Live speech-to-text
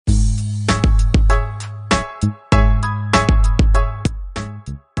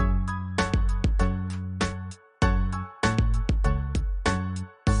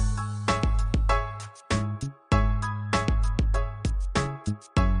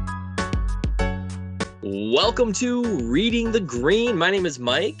Welcome to Reading the Green. My name is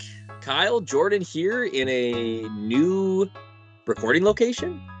Mike. Kyle, Jordan here in a new recording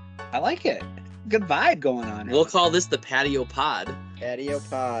location. I like it. Good vibe going on. We'll call this the Patio Pod. Patio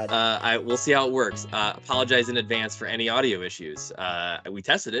Pod. We'll see how it works. Apologize in advance for any audio issues. We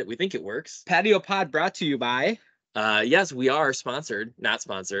tested it. We think it works. Patio Pod brought to you by... Yes, we are not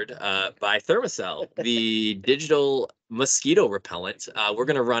sponsored, by Thermacell, the digital mosquito repellent. We're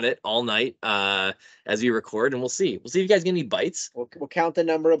going to run it all night as we record, and we'll see. We'll see if you guys get any bites. We'll count the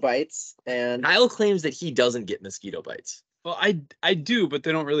number of bites. And Kyle claims that he doesn't get mosquito bites. Well, I do, but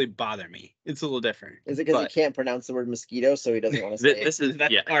they don't really bother me. It's a little different. Is it because he can't pronounce the word mosquito, so he doesn't want to say it?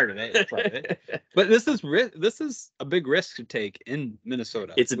 That's part of it. That's part of it. But this is a big risk to take in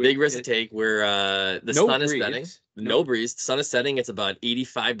Minnesota. It's a big risk to take where the sun is setting. No breeze. The sun is setting. It's about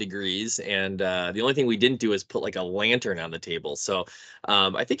 85 degrees. And the only thing we didn't do is put like a lantern on the table. So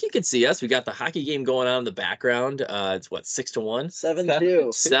I think you can see us. We got the hockey game going on in the background. It's what, 6-1? 7-2.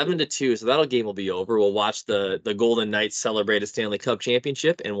 7-2. So that game will be over. We'll watch the Golden Knights celebrate a Stanley Cup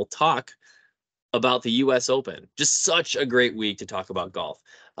championship, and we'll talk about the U.S. Open. Just such a great week to talk about golf.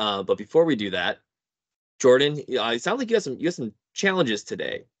 But before we do that, Jordan, it sounds like you have some challenges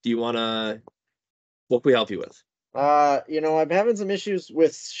today. Do you want to? What can we help you with? I'm having some issues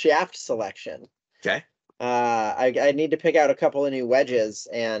with shaft selection. Okay. I need to pick out a couple of new wedges,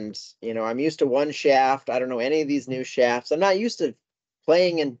 and I'm used to one shaft. I don't know any of these new shafts. I'm not used to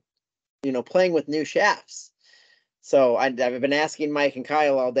playing with new shafts. So I've been asking Mike and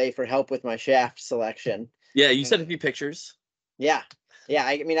Kyle all day for help with my shaft selection. Yeah, you sent a few pictures. Yeah.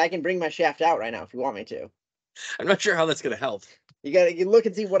 I can bring my shaft out right now if you want me to. I'm not sure how that's going to help. You look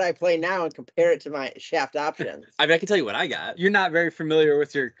and see what I play now and compare it to my shaft options. I mean, I can tell you what I got. You're not very familiar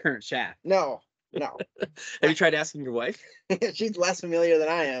with your current shaft. No. Have you tried asking your wife? She's less familiar than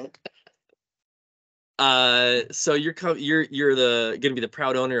I am. So you're going to be the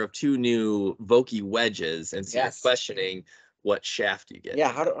proud owner of 2 new Vokey wedges, and so you're questioning what shaft you get.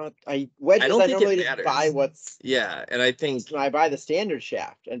 Yeah, how do wedges? I don't think normally it matters. Just buy what's. Yeah, and I think I buy the standard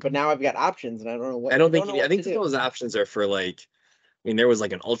shaft, but now I've got options, and I don't know what. I think those options are for there was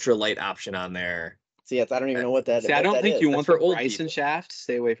like an ultralight option on there. See, I don't even know what that is. See, I don't think you want the old Bryson shaft.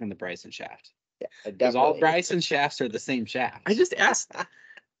 Stay away from the Bryson shaft. Yeah, because all Bryson shafts are the same shaft. I just asked.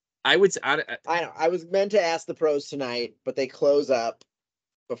 I know. I was meant to ask the pros tonight, but they close up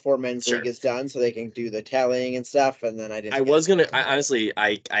before men's league is done, so they can do the tallying and stuff. And then I didn't. Honestly,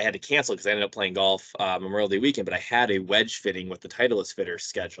 I had to cancel because I ended up playing golf Memorial Day weekend. But I had a wedge fitting with the Titleist fitter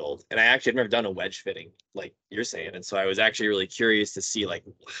scheduled, and I actually had never done a wedge fitting like you're saying, and so I was actually really curious to see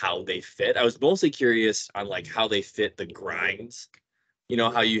how they fit. I was mostly curious on how they fit the grinds. You know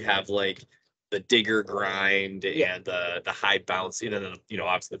how you have the digger grind and the high bounce,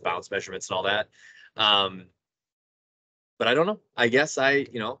 obviously the bounce measurements and all that. But I don't know. I guess I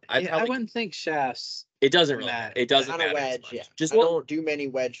wouldn't think shafts. It doesn't really matter. It doesn't matter. On a wedge, yeah. Just don't do many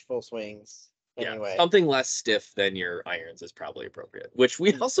wedge full swings. Anyway, something less stiff than your irons is probably appropriate. Which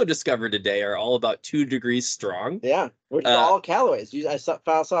we also discovered today are all about 2 degrees strong. Yeah, which is all Callaways. I saw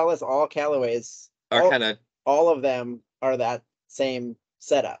this. All Callaways are kind of. All of them are that same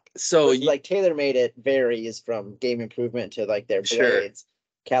setup. So TaylorMade it varies from Game Improvement to their blades.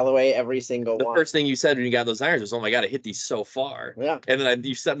 Callaway, every single one. The first thing you said when you got those irons was, "Oh my god, I hit these so far." Yeah. And then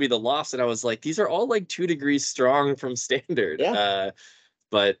you sent me the lofts, and I was like, "These are all 2 degrees strong from standard." Yeah.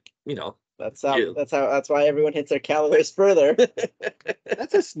 But that's why everyone hits their Callaways further.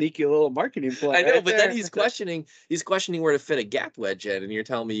 That's a sneaky little marketing play. I know, but then he's questioning where to fit a gap wedge in, and you're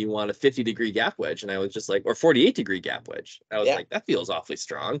telling me you want a 50-degree gap wedge, and I was just like, or 48-degree gap wedge. I was like, that feels awfully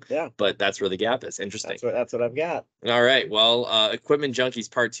strong. Yeah. But that's where the gap is. Interesting. That's what I've got. All right. Well, Equipment Junkies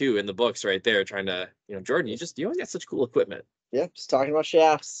Part 2 in the books right there, trying to, Jordan, you always got such cool equipment. Yeah, just talking about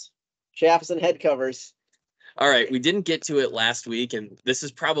shafts and head covers. All right, we didn't get to it last week, and this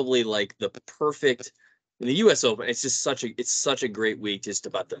is probably the perfect in the U.S. Open. It's just such a great week, just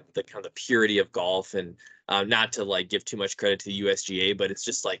about the kind of the purity of golf, and not to give too much credit to the USGA, but it's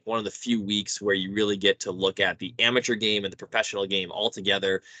just one of the few weeks where you really get to look at the amateur game and the professional game all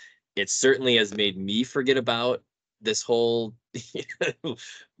together. It certainly has made me forget about this whole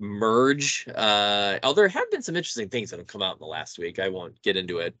merge. Although there have been some interesting things that have come out in the last week. I won't get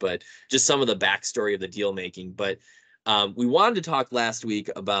into it, but just some of the backstory of the deal making. But we wanted to talk last week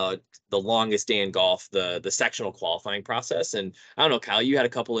about the longest day in golf, the sectional qualifying process. And I don't know, Kyle, you had a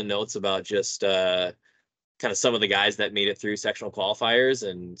couple of notes about just kind of some of the guys that made it through sectional qualifiers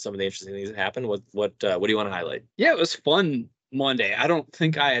and some of the interesting things that happened. What do you want to highlight? Yeah, it was fun Monday. I don't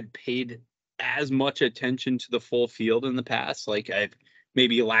think I had paid as much attention to the full field in the past. I've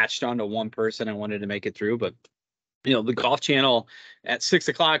maybe latched onto one person and wanted to make it through. But the Golf Channel at 6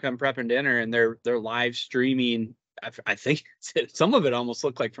 o'clock, I'm prepping dinner, and they're live streaming. I think some of it almost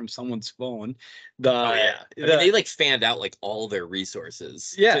looked like from someone's phone. I mean, they like fanned out like all their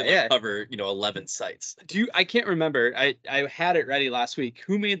resources. Yeah, to, like, cover 11 sites. I can't remember. I had it ready last week.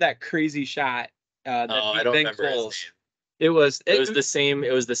 Who made that crazy shot? I don't remember his name. It was the same.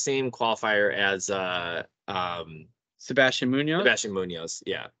 It was the same qualifier as Sebastian Munoz. Sebastian Munoz.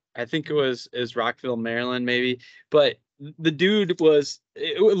 Yeah. I think it was Rockville, Maryland, maybe. But the dude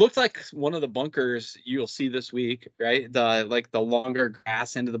it looked like one of the bunkers you'll see this week, right? The longer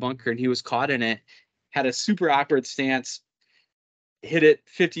grass end of the bunker, and he was caught in it, had a super awkward stance, hit it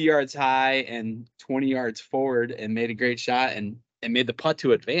 50 yards high and 20 yards forward, and made a great shot and made the putt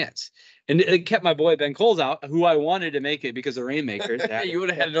to advance. And it kept my boy Ben Coles out, who I wanted to make it because of Rainmakers. You would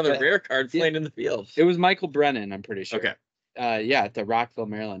have had another rare card playing in the field. It was Michael Brennan, I'm pretty sure. Okay. At the Rockville,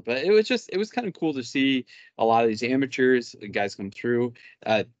 Maryland. But it was kind of cool to see a lot of these amateurs guys come through.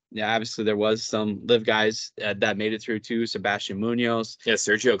 Obviously there was some live guys that made it through too. Sebastian Munoz. Yeah,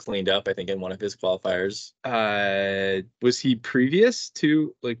 Sergio cleaned up, I think, in one of his qualifiers. Was he previous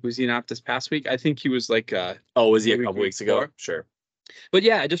to, was he not this past week? I think he was was he a couple weeks ago? Sure. But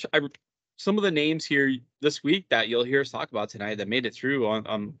yeah, some of the names here this week that you'll hear us talk about tonight that made it through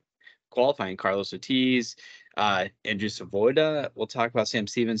on qualifying: Carlos Ortiz, Andrew Savoida. We'll talk about Sam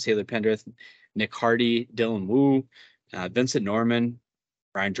Stevens, Taylor Pendrith, Nick Hardy, Dylan Wu, Vincent Norman,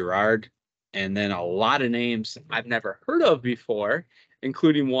 Ryan Gerard, and then a lot of names I've never heard of before,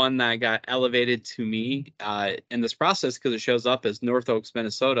 including one that got elevated to me in this process because it shows up as North Oaks,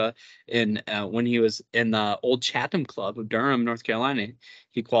 Minnesota, when he was in the old Chatham Club of Durham, North Carolina.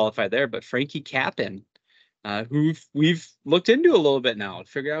 He qualified there, but Frankie Capin, who we've looked into a little bit now to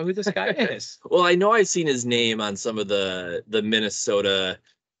figure out who this guy is. Well, I know I've seen his name on some of the Minnesota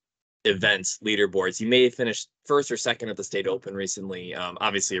events leaderboards. He may have finished first or second at the State Open recently.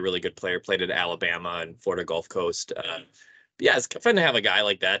 Obviously a really good player, played at Alabama and Florida Gulf Coast. Yeah, it's fun to have a guy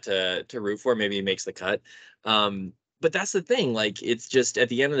like that to root for. Maybe he makes the cut. But that's the thing. It's just at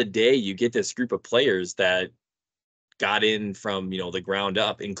the end of the day, you get this group of players that got in from the ground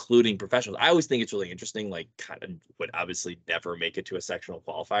up, including professionals. I always think it's really interesting. Kind of would obviously never make it to a sectional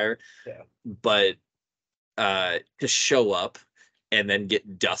qualifier. Yeah. But to show up and then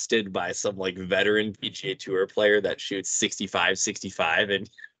get dusted by some veteran PGA Tour player that shoots 65 and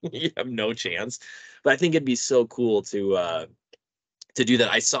you have no chance. But I think it'd be so cool to do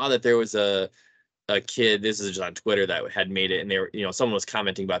that. I saw that there was a kid, this is just on Twitter, that had made it, and they were, someone was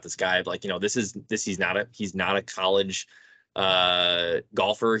commenting about this guy, he's not a college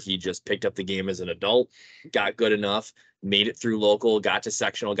golfer. He just picked up the game as an adult, got good enough, made it through local, got to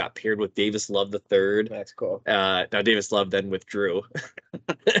sectional, got paired with Davis Love III. That's cool. Now Davis Love then withdrew.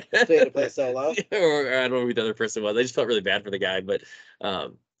 So he had to play solo. Or I don't know who the other person was. I just felt really bad for the guy, but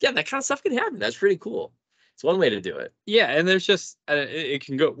yeah, that kind of stuff can happen. That's pretty cool. It's one way to do it. Yeah, and there's just it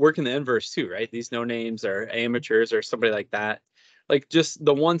can go work in the inverse too, right? These no names or amateurs or somebody like that. Just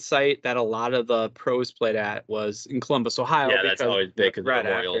the one site that a lot of the pros played at was in Columbus, Ohio. Yeah, that's always big because the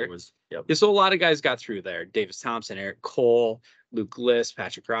Memorial was. Yep. Yeah, so a lot of guys got through there: Davis Thompson, Eric Cole, Luke List,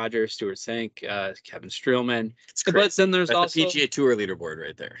 Patrick Rogers, Stuart Sink, Kevin Streelman. But then there's also the PGA Tour leaderboard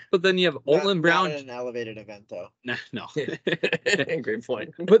right there. But then you have Olin Brown. Not an elevated event though. No. Great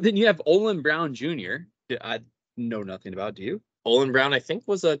point. But then you have Olin Brown Jr. I know nothing about. Do you? Olin Brown, I think,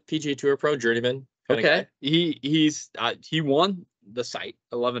 was a PGA Tour pro journeyman. Okay, he won the site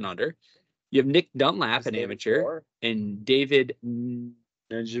 11 under. You have Nick Dunlap, an amateur, and David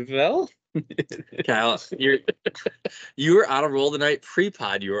Najvel. Kyle, you were on a roll tonight.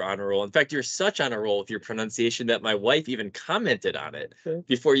 Pre-pod, you were on a roll. In fact, you're such on a roll with your pronunciation that my wife even commented on it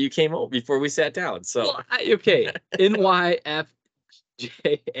before you came over, before we sat down. So okay, NYFJALL.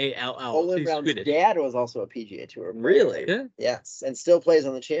 Olin Brown's dad was also a PGA Tour player. Really? Yeah. Yes, and still plays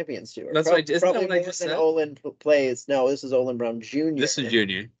on the Champions Tour. That's right. Probably more than Olin plays. No, this is Olin Brown Jr. This is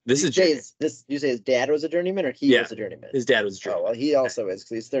Junior. This is Junior. You say his dad was a journeyman, or he was a journeyman? His dad was a journeyman. Oh, well, he also is,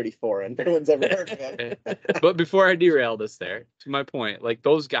 because he's 34, and no one's ever heard of him. But before I derail this, to my point,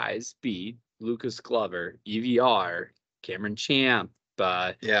 those guys beat Lucas Glover, EVR, Cameron Champ,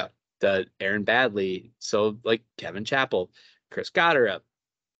 the Aaron Badley, so Kevin Chappell, Chris Goddard,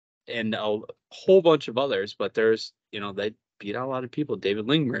 and a whole bunch of others. But there's, they beat out a lot of people. David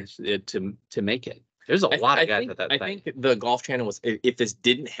Lingmer to make it. There's a lot of guys at that thing. I think the Golf Channel was, if this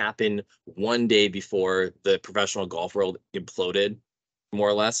didn't happen one day before the professional golf world imploded, more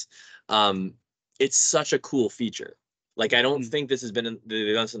or less, it's such a cool feature. Like, I don't think this has been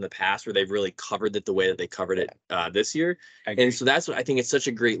they've done this in the past where they've really covered it the way that they covered it this year. And so that's what I think it's such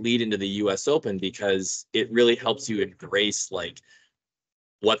a great lead into the US Open, because it really helps you embrace like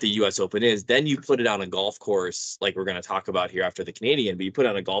what the US Open is. Then you put it on a golf course like we're going to talk about here after the Canadian, but you put it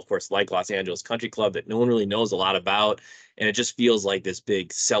on a golf course like Los Angeles Country Club that no one really knows a lot about. And it just feels like this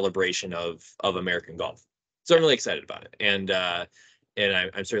big celebration of American golf. So I'm really excited about it. And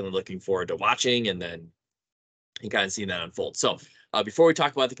I'm certainly looking forward to watching and kind of seeing that unfold. So before we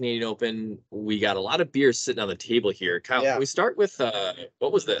talk about the Canadian Open, we got a lot of beers sitting on the table here. Kyle, can we start with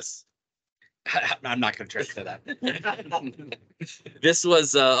what was this? I'm not going to try to say that. This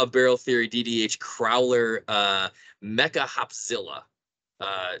was a Barrel Theory DDH Crowler Mechahopzilla,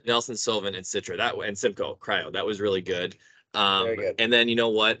 Nelson Sylvan and Citra and Simcoe Cryo. That was really good. Very good. And then you know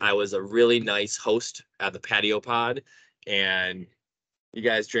what? I was a really nice host at the Patio Pod, and you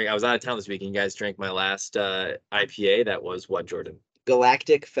guys drank. I was out of town this week, and you guys drank my last IPA. That was what, Jordan?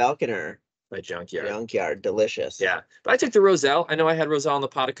 Galactic Falconer By Junkyard. Junkyard, delicious. Yeah, but I took the Roselle. I know I had Roselle on the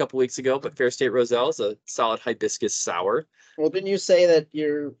pod a couple weeks ago, but Fair State Roselle is a solid hibiscus sour. Well, didn't you say that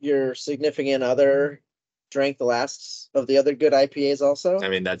your significant other drank the last of the other good IPAs also? I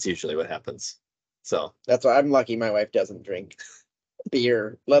mean, that's usually what happens. So That's why I'm lucky my wife doesn't drink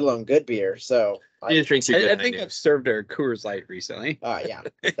beer, let alone good beer. So she just drinks you good. I think I've served her Coors Light recently. yeah,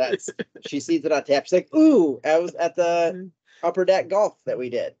 that's she sees it on tap. She's like, "Ooh, I was at the upper deck golf that we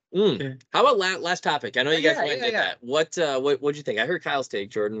did." How about last topic? I know you guys Yeah, went and did that. What'd you think? I heard Kyle's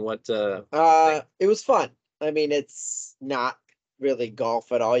take, Jordan. It was fun. I mean, it's not really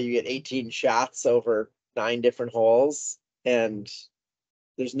golf at all. You get 18 shots over 9 different holes, and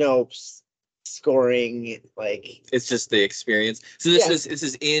there's no scoring. Like, it's just the experience. So this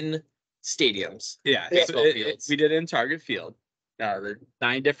is in stadiums. Yeah, Baseball so fields. we did it in Target Field. The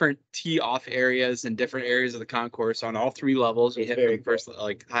 9 different tee off areas and different areas of the concourse on all 3 levels. We hit Very from first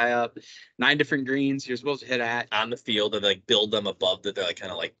like high up, 9 different greens you're supposed to hit at. On the field, and like build them above that. They're like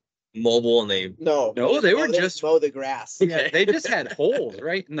kind of like mobile, and they no, they were just mow the grass. Yeah, they just had holes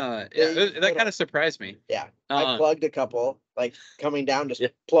right in the. That kind of surprised me. Yeah, I plugged a couple, like coming down, just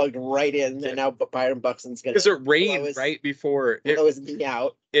plugged right in, and now Byron Buxton's gonna. Because it rained right before it was me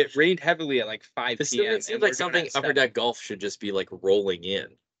out. It rained heavily at like 5 p.m. It seems like something Upper Deck Golf should just be like rolling in.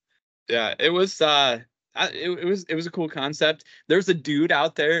 Yeah, it was. It was a cool concept. There's a dude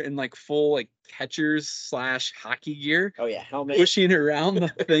out there in like full like catchers / hockey gear. Oh yeah, helmet pushing around the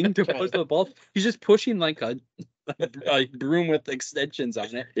thing to push the ball. He's just pushing like a broom with extensions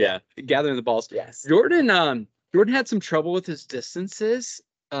on it. Yeah, gathering the balls. Yes, Jordan had some trouble with his distances.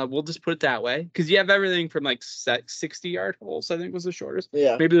 We'll just put it that way, because you have everything from like 60-yard holes, I think was the shortest.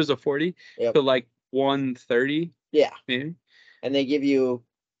 Yeah, maybe there's a 40 to like 130. Yeah, maybe. And they give you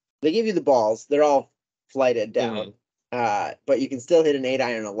the balls. They're all flighted down, but you can still hit an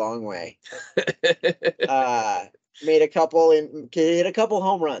 8-iron a long way. Hit a couple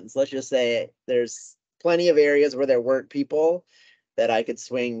home runs. Let's just say there's plenty of areas where there weren't people that I could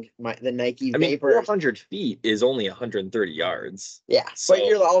swing the Nike Vapor. 400 feet is only 130 yards. Yeah, so, but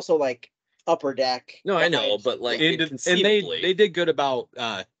you're also like upper deck. No, I know, but like they did good about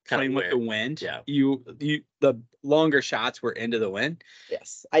playing with the wind. Yeah, the longer shots were into the wind.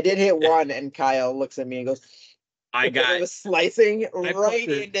 Yes, I did hit one, and Kyle looks at me and goes, it was slicing right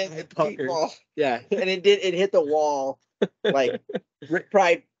into the people. Yeah, and it hit the wall like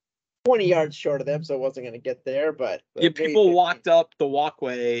probably 20 yards short of them, so it wasn't going to get there. But people walked up the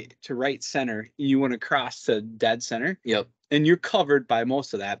walkway to right center. You want to cross to dead center. Yep, and you're covered by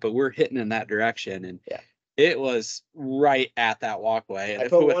most of that, but we're hitting in that direction, and it was right at that walkway. And I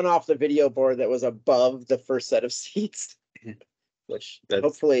put one off the video board that was above the first set of seats, which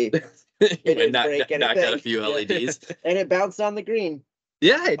hopefully it didn't break anything. Knocked out a few LEDs, and it bounced on the green.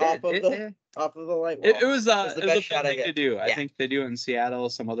 Yeah, it did. Off of the light wall. It was a fun thing to do. I think they do it in Seattle,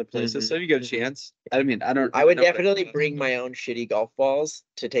 some other places. So if you get a chance, I mean, I would definitely bring my own shitty golf balls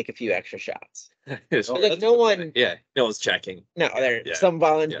to take a few extra shots. No one's checking. No, some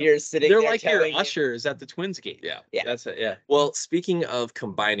volunteers sitting there. They're like your ushers at the Twins game. Yeah, that's it. Yeah. Well, speaking of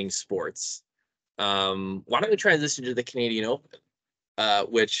combining sports, why don't we transition to the Canadian Open,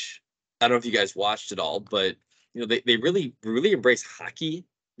 which I don't know if you guys watched it all, but they really embrace hockey.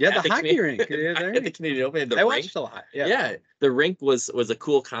 Yeah, the hockey rink at the Canadian Open. I watched a lot. Yeah, the rink was a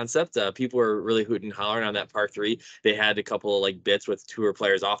cool concept. People were really hooting and hollering on that par 3. They had a couple of like bits with tour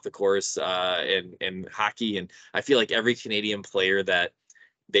players off the course and hockey. And I feel like every Canadian player that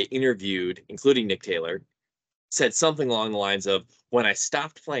they interviewed, including Nick Taylor, said something along the lines of, when I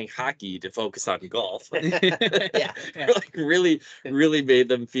stopped playing hockey to focus on golf. Like really made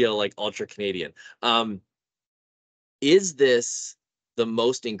them feel like ultra Canadian. Is this the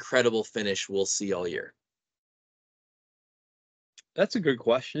most incredible finish we'll see all year? That's a good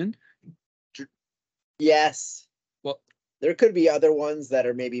question. Yes. Well, There could be other ones that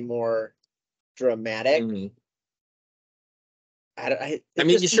are maybe more dramatic. Mhm. I I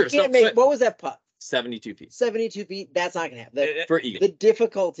mean, just, sure, you can't so- make, what was that putt? 72 feet 72 feet. That's not gonna happen. for eagle. The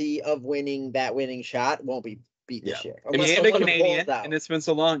difficulty of winning that winning shot won't be beat this Yeah. year. I mean, and a someone pulls Canadian, out. and it's been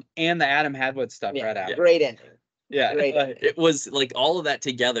so long, and the Adam Hadwood stuff Yeah, right after. great ending. Yeah, Great ending. It was like all of that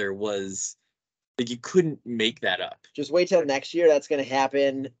together was like you couldn't make that up. Just wait till next year. That's gonna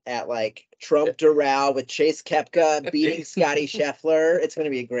happen at like Trump Doral with Chase Koepka beating Scotty Scheffler. It's gonna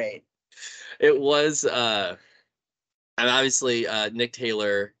be great. It was and obviously Nick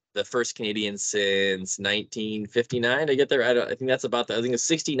Taylor, the first Canadian since 1959 to get there. I think that's about I think it's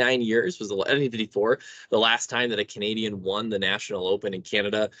 69 years was 1954, the last time that a Canadian won the National Open in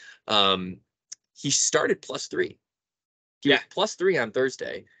Canada. He started +3. He was +3 on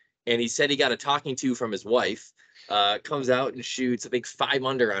Thursday, and he said he got a talking to from his wife. Comes out and shoots, I think 5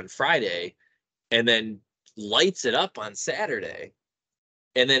 under on Friday, and then lights it up on Saturday,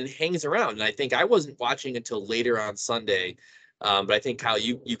 and then hangs around. And I think I wasn't watching until later on Sunday. But I think Kyle,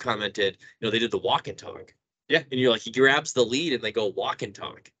 you commented, they did the walk and talk. Yeah. And you're like, he grabs the lead and they go walk and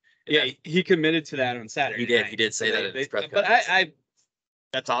talk. And yeah, he committed to that on Saturday. he did say that in his press But conference.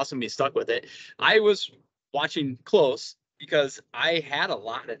 that's awesome. He stuck with it. I was watching close because I had a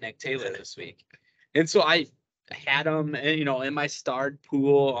lot of Nick Taylor this week, and so I had him, in my starred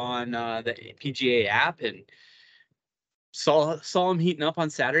pool on the PGA app, and saw him heating up on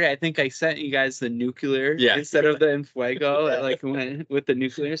Saturday. I think I sent you guys the nuclear instead of the Enfuego, like went with the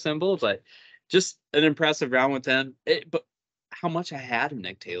nuclear symbol, but just an impressive round with them. But how much I had of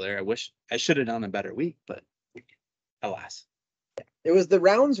Nick Taylor, I wish I should have done a better week, but alas. It was the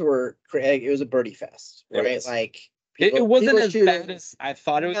rounds were it was a birdie fest, It right? was. Like It wasn't people as shooting bad as I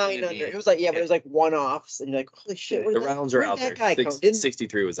thought it was 9 gonna under. be. It was like, but it was like one-offs, and you're like, holy shit, The rounds are out there. Guy come? Didn't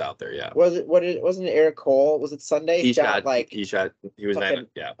 63 was out there, yeah. wasn't it Eric Cole? Was it Sunday? He He was fucking 9,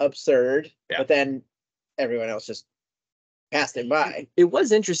 yeah. absurd. Yeah. But then everyone else just passed him by. It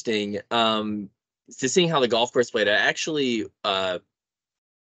was interesting to seeing how the golf course played. I actually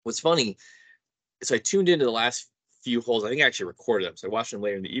was funny. So I tuned into the last few holes. I think I actually recorded them. So I watched them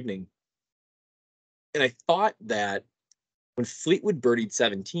later in the evening. And I thought that when Fleetwood birdied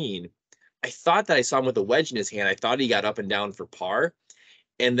 17, I thought that I saw him with a wedge in his hand. I thought he got up and down for par.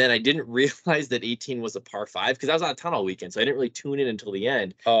 And then I didn't realize that 18 was a par 5 because I was on a ton all weekend. So I didn't really tune in until the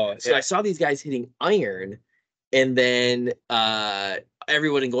end. Oh, So I saw these guys hitting iron, and then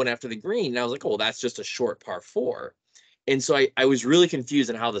everyone going after the green. And I was like, oh, well, that's just a short par 4. And so I was really confused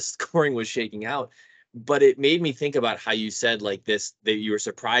on how the scoring was shaking out. But it made me think about how you said like this, that you were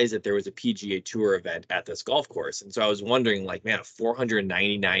surprised that there was a PGA Tour event at this golf course. And so I was wondering, like, man, a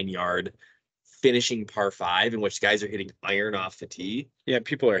 499-yard finishing par 5 in which guys are hitting iron off the tee. Yeah,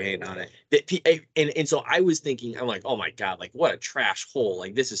 people are hating on it. And so I was thinking, I'm like, oh my God, like what a trash hole.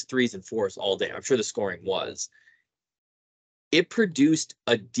 Like this is 3s and 4s all day. I'm sure the scoring was. It produced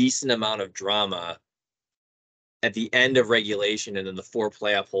a decent amount of drama at the end of regulation and then the 4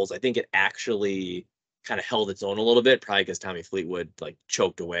 playoff holes. I think it actually kind of held its own a little bit, probably because Tommy Fleetwood like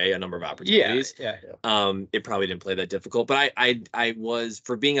choked away a number of opportunities. Yeah. It probably didn't play that difficult, but I was,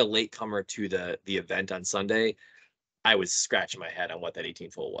 for being a late comer to the event on Sunday, I was scratching my head on what that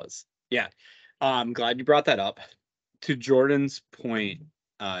 18th hole was. Yeah. I'm glad you brought that up. To Jordan's point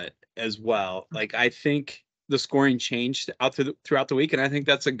as well, like I think the scoring changed throughout the week, and I think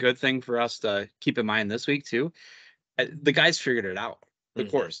that's a good thing for us to keep in mind this week too. The guys figured it out, the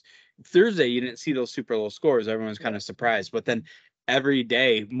course. Thursday, you didn't see those super low scores. Everyone's kind of surprised, but then every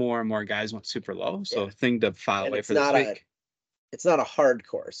day, more and more guys went super low. So thing to file away for this week. It's not a hard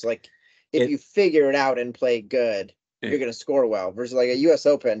course. Like if you figure it out and play good, you're going to score well. Versus like a U.S.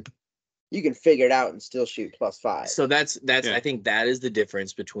 Open, you can figure it out and still shoot +5. So that's I think that is the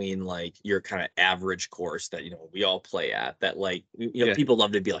difference between like your kind of average course that we all play at. That like people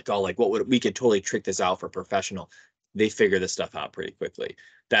love to be like, oh, like we could totally trick this out for professional. They figure this stuff out pretty quickly.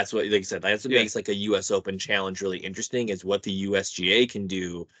 That's what, like I said, that's what makes like a U.S. Open challenge really interesting, is what the USGA can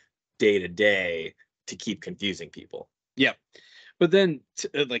do day to day to keep confusing people. Yeah. But then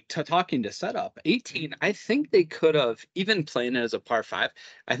talking to setup 18, I think they could have, even playing it as a par 5,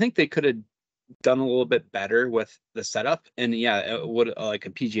 I think they could have done a little bit better with the setup. And it would like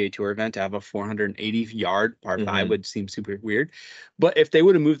a PGA Tour event to have a 480-yard par 5 would seem super weird. But if they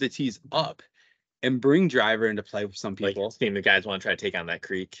would have moved the tees up and bring driver into play with some people. Like, the guys want to try to take on that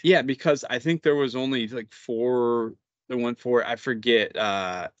creek. Yeah, because I think there was only like 4 the one for I forget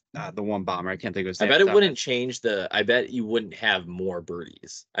the one bomber. I can't think of his I name. bet it wouldn't change I bet you wouldn't have more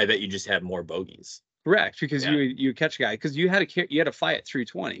birdies. I bet you just have more bogeys. Correct, because Yeah. you catch a guy because you had to fly at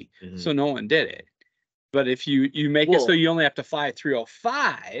 320, Mhm. so no one did it. But if you make it so you only have to fly at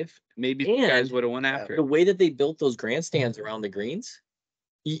 305, maybe you guys would have went after the it. way that they built those grandstands around the greens,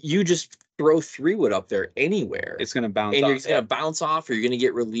 you just throw 3-wood up there anywhere. It's going to bounce and off. you're just gonna bounce off, or you're gonna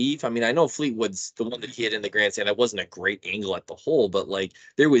get relief. I mean, I know Fleetwood's the one that he hit in the grandstand. That wasn't a great angle at the hole, but like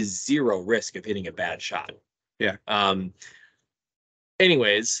there was zero risk of hitting a bad shot. Yeah.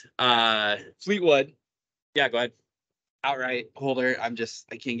 Anyways, Fleetwood. Yeah, go ahead. Outright holder. I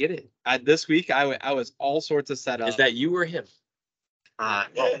can't get it. This week I was all sorts of set up. Is that you or him?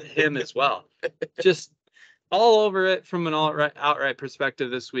 Him as well. Just all over it from an outright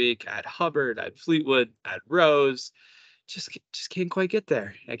perspective this week. I had Hubbard, I had Fleetwood, I had Rose. Just can't quite get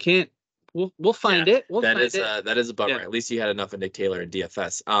there. I can't. We'll find it. That is a bummer. Yeah. At least you had enough of Nick Taylor and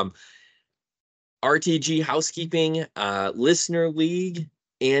DFS. RTG housekeeping, listener league.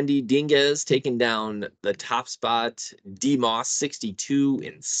 Andy Dinges taking down the top spot. D Moss 62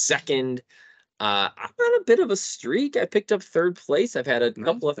 in second. I'm on a bit of a streak. I picked up third place. I've had a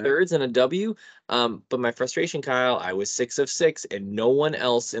couple of thirds and a W. But my frustration, Kyle, I was 6 of 6, and no one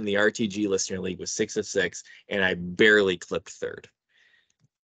else in the RTG listener league was 6 of 6, and I barely clipped third.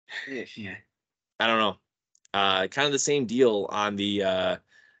 Yeah. I don't know. Kind of the same deal on the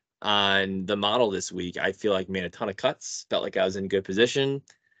model this week. I feel like made a ton of cuts. Felt like I was in good position.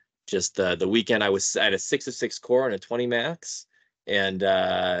 Just the weekend I was at a 6 of 6 core and a 20 max. And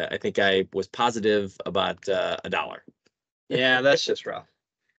I think I was positive about $1. Yeah, that's just rough.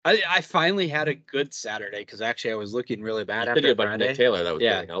 I finally had a good Saturday because actually I was looking really bad after Friday. Nick Taylor, that was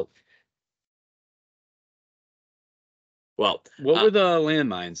getting help. Well, what were the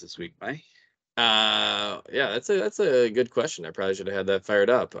landmines this week, Mike? Yeah, that's a good question. I probably should have had that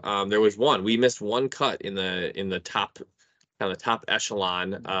fired up. There was one. We missed one cut in the top, kind of top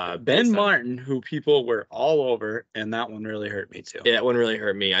echelon. Ben Martin, who people were all over, and that one really hurt me too. Yeah, that one really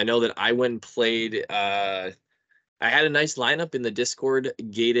hurt me. I know that I went and played. I had a nice lineup in the Discord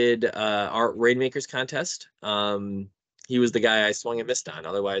gated Art Rainmakers contest. He was the guy I swung and missed on.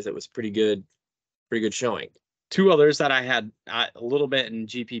 Otherwise, it was pretty good showing. Two others that I had a little bit in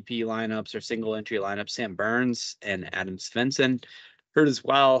GPP lineups or single entry lineups, Sam Burns and Adam Svensson, hurt as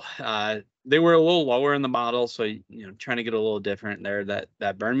well. They were a little lower in the model, so trying to get a little different there.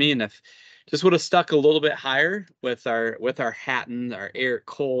 That burned me, and if just would have stuck a little bit higher with our Hatton, our Eric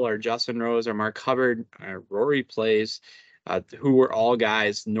Cole, our Justin Rose, our Mark Hubbard, our Rory Plays, who were all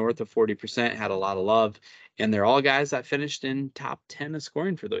guys north of 40%, had a lot of love, and they're all guys that finished in top 10 of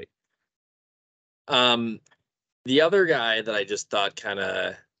scoring for the week. The other guy that I just thought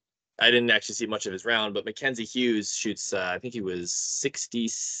I didn't actually see much of his round, but Mackenzie Hughes shoots, I think he was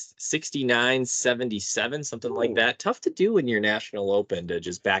 69, 77, something like that. Tough to do in your National Open to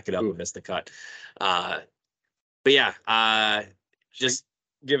just back it up and miss the cut. But yeah, just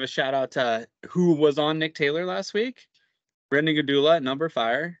give a shout out to who was on Nick Taylor last week. Brendan Gadula at Number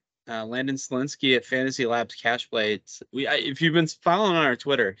Fire. Landon Slinsky at Fantasy Labs Cash Blades. If you've been following on our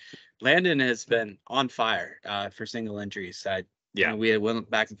Twitter, Landon has been on fire for single entries. We went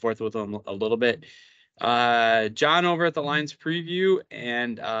back and forth with him a little bit. John over at the Lines Preview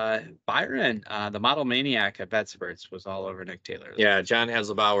and Byron, the Model Maniac at BetSperts, was all over Nick Taylor. Yeah, John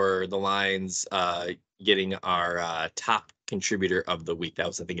Haselbauer, the Lines, getting our top contributor of the week. That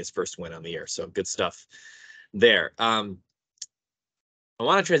was, I think, his first win on the air. So good stuff there. I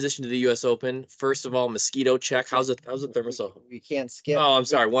want to transition to the U.S. Open. First of all, mosquito check. How's the thermosol? We can't skip. Oh, I'm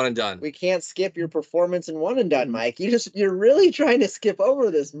sorry. One and done. We can't skip your performance in one and done, Mike. You're really trying to skip over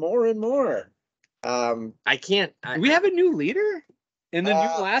this more and more. I can't. Do we have a new leader in the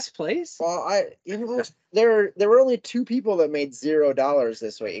new last place? Well, there were only two people that made $0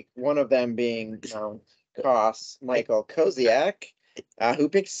 this week. One of them being Michael Koziak. Who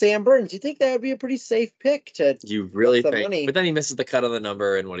picked Sam Burns? Do you think that would be a pretty safe pick to you really think? Money? But then he misses the cut on the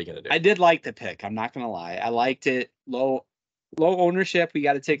number, and what are you gonna do? I did like the pick. I'm not gonna lie. I liked it. Low ownership. We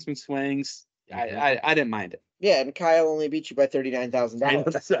got to take some swings. I didn't mind it. Yeah, and Kyle only beat you by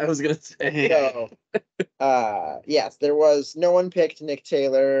 $39,000. That's what I was gonna say. So, yes, there was no one picked Nick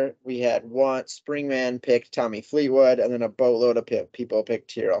Taylor. We had one Springman picked Tommy Fleetwood, and then a boatload of people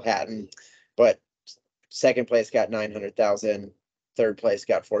picked Tyrrell Hatton. But second place got 900,000. Third place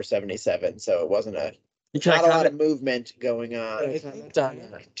got 477, so it wasn't not a lot of movement going on.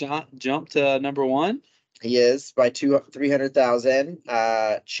 Jump to number one. He is by 300,000.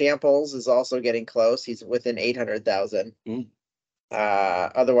 Champles is also getting close. He's within 800,000.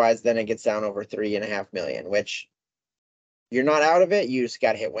 Otherwise, then it gets down over 3.5 million, which you're not out of it. You just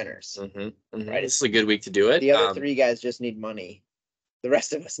got to hit winners. Right. This is a good week to do it. The other three guys just need money. The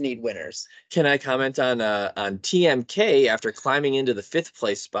rest of us need winners. Can I comment on TMK after climbing into the 5th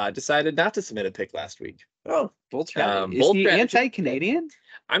place spot, decided not to submit a pick last week? Oh, Bold strategy. Is bold he strategy. anti-Canadian?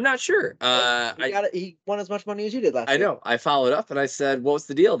 I'm not sure. he won as much money as you did last I week. know. I followed up and I said, "What's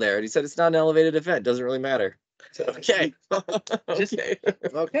the deal there?" And he said, "It's not an elevated event. Doesn't really matter." So, okay. Okay.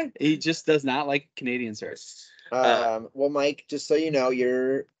 Okay. He just does not like Canadian sirs. Well, Mike, just so you know,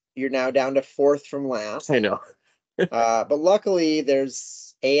 you're now down to 4th from last. I know. But luckily,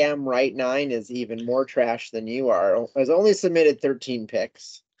 there's AM Right 9 is even more trash than you are. Has only submitted 13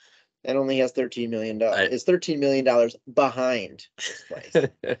 picks, and only has $13 million. Is $13 million behind this place.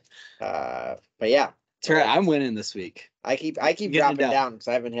 But yeah, That's right. I'm winning this week. I keep getting dropping a dub. down because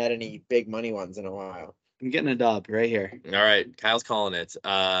I haven't had any big money ones in a while. I'm getting a dub right here. All right, Kyle's calling it.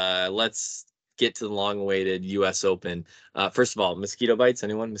 Let's get to the long-awaited U.S. Open. First of all, mosquito bites.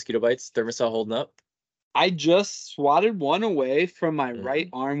 Anyone? Mosquito bites? Thermocell holding up? I just swatted one away from my right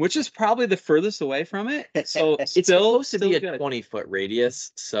arm, which is probably the furthest away from it. So It's still supposed to be a good. 20-foot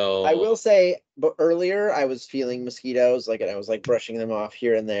radius. So I will say, but earlier I was feeling mosquitoes, and I was brushing them off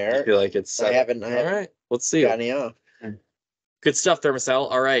here and I there. feel like it's. I haven't. All right, let's see. Got any off. Good stuff, Thermocell.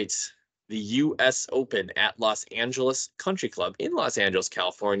 All right. The U.S. Open at Los Angeles Country Club in Los Angeles,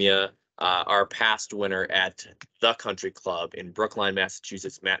 California. Our past winner at the Country Club in Brookline,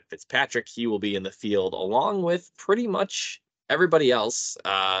 Massachusetts, Matt Fitzpatrick. He will be in the field along with pretty much everybody else.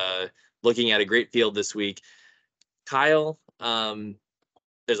 Looking at a great field this week. Kyle,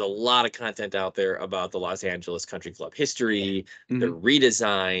 there's a lot of content out there about the Los Angeles Country Club history, the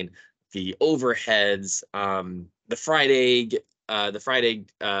redesign, the overheads, the fried egg. The fried egg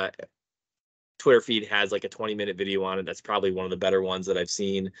Twitter feed has like a 20-minute video on it. That's probably one of the better ones that I've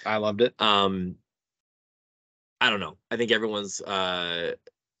seen. I loved it. I don't know. I think everyone's gonna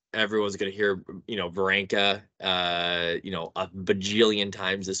hear, Varenka, a bajillion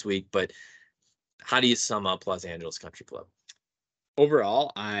times this week. But how do you sum up Los Angeles Country Club?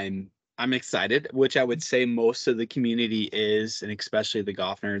 Overall, I'm excited, which I would say most of the community is, and especially the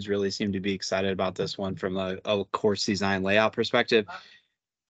golf nerds really seem to be excited about this one from a course design layout perspective.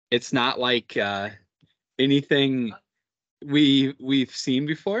 It's not like anything we've seen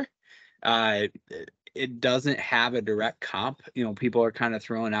before. It doesn't have a direct comp. People are kind of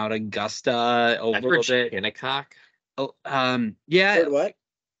throwing out Augusta a little bit. Shinnecock? Oh, yeah. Heard what?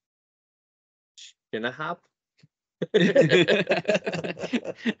 Shinnehop?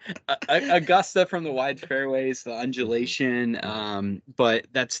 Augusta from the wide fairways, the undulation, but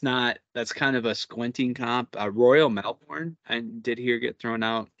that's kind of a squinting comp. Royal Melbourne, I did hear get thrown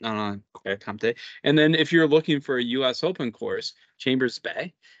out on a comp day. And then if you're looking for a U.S. Open course, Chambers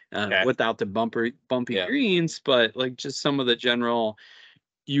Bay, without the bumpy greens, but just some of the general,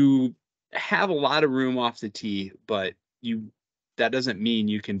 you have a lot of room off the tee, but that doesn't mean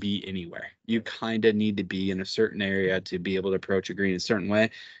you can be anywhere. You kind of need to be in a certain area to be able to approach a green a certain way.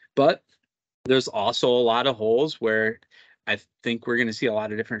 But there's also a lot of holes where I think we're going to see a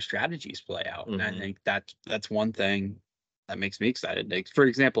lot of different strategies play out. And I think that's one thing that makes me excited. For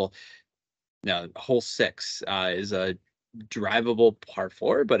example, hole 6 is a drivable par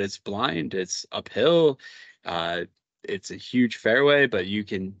 4, but it's blind. It's uphill. It's a huge fairway, but you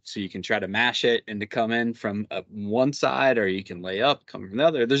can try to mash it and to come in from one side, or you can lay up, come from the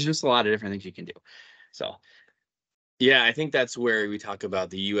other. There's just a lot of different things you can do. So, yeah, I think that's where we talk about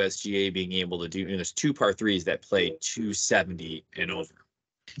the USGA being able to do. There's 2 par 3s that play 270 and over.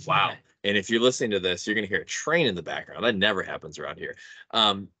 Wow! And if you're listening to this, you're going to hear a train in the background. That never happens around here.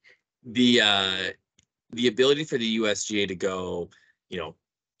 The ability for the USGA to go,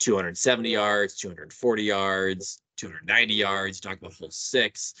 270 yards, 240 yards, 290 yards, talk about hole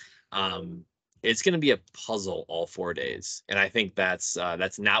 6. It's going to be a puzzle all 4 days. And I think that's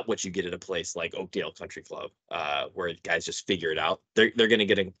not what you get at a place like Oakdale Country Club, where guys just figure it out. They're going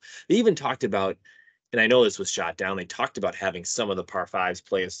to they even talked about, and I know this was shot down, they talked about having some of the par 5s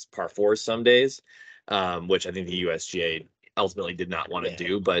play as par 4s some days, which I think the USGA ultimately did not want to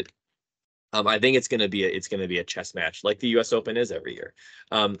do. But I think it's going to be a chess match like the U.S. Open is every year.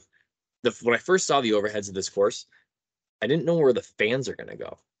 When I first saw the overheads of this course, I didn't know where the fans are going to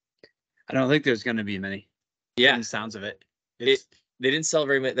go. I don't think there's going to be many. Yeah, the sounds of it. They didn't sell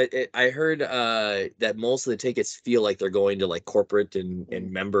very many. I heard that most of the tickets feel like they're going to corporate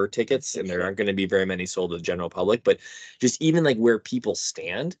and member tickets, and there aren't going to be very many sold to the general public. But just even where people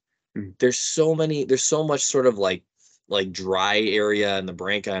stand, there's so much sort of like dry area and the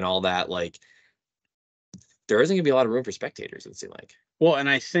Branca and all that. There isn't gonna be a lot of room for spectators, it seems like. Well, and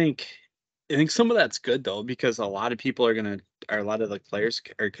I think I think some of that's good though, because a lot of people are a lot of the players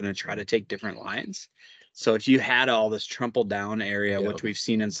are gonna try to take different lines. So if you had all this trampled down area, Yeah. which we've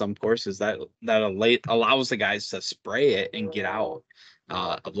seen in some courses, that allows the guys to spray it and get out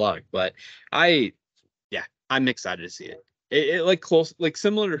of luck. But I'm excited to see it. It like close, like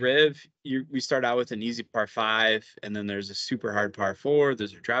similar to Riv. We start out with an easy par 5, and then there's a super hard par 4.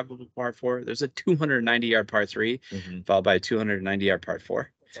 There's a drivable par 4. There's a 290-yard par 3, followed by a 290-yard par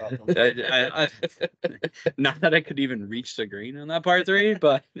 4. Not that I could even reach the green on that par 3,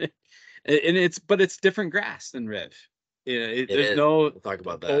 but it's different grass than Riv. There's no We'll talk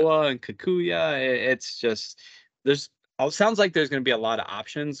about that. Poa and Kikuya. It's just it sounds like there's going to be a lot of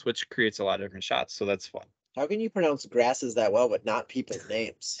options, which creates a lot of different shots. So that's fun. How can you pronounce grasses that well, but not people's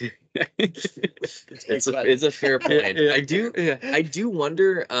names? It's a fair point. I do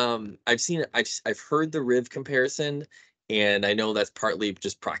wonder. I've heard the Riv comparison, and I know that's partly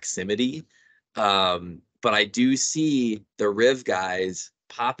just proximity. But I do see the Riv guys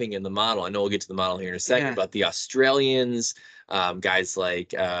popping in the model. I know we'll get to the model here in a second, but the Australians, guys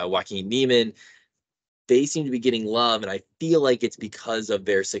like Joaquin Neiman, they seem to be getting love, and I feel like it's because of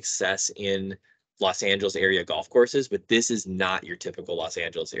their success in Los Angeles area golf courses, but this is not your typical Los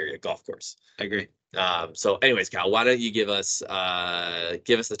Angeles area golf course. I agree. So anyways, Kyle, why don't you give us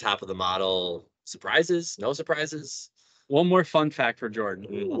the top of the model surprises? No surprises? One more fun fact for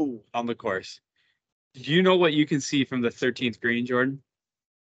Jordan on the course. Do you know what you can see from the 13th green, Jordan?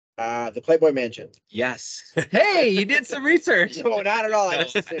 The Playboy Mansion. Yes. Hey, you did some research. No, not at all. I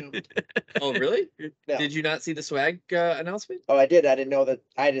just assumed. Oh, really? No. Did you not see the swag announcement? Oh, I did. I didn't know that.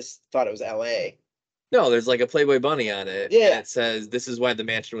 I just thought it was LA. No, there's like a Playboy bunny on it. Yeah. And it says this is why the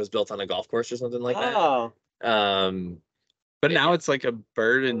mansion was built on a golf course or something like Oh. that. But now it's like a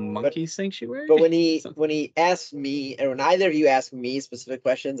bird and monkey sanctuary. But when he asked me, or when either of you ask me specific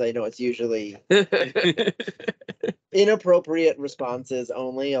questions, I know it's usually inappropriate responses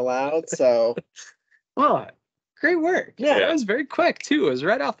only allowed. So, great work. Yeah. That was very quick too. It was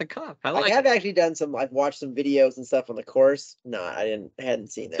right off the cuff. I have actually done some. I've watched some videos and stuff on the course. No,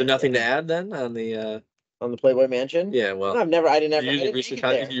 hadn't seen that. So nothing to add then on the Playboy Mansion. Yeah, well, No, I didn't you did research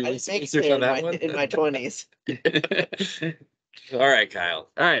on that one in my 20s. All right, Kyle.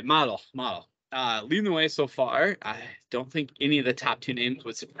 All right, model. Leading the way so far. I don't think any of the top 2 names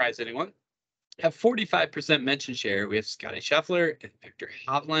would surprise anyone. Have 45% mention share. We have Scotty Scheffler and Victor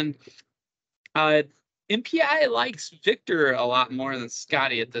Hovland. MPI likes Victor a lot more than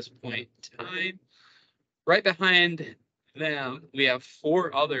Scotty at this point in time. Right behind them, we have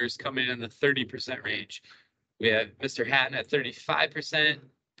 4 others coming in the 30% range. We have Mr. Hatton at 35%,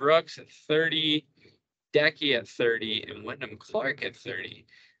 Brooks at 30%, Decky at 30%, and Wyndham Clark at 30%.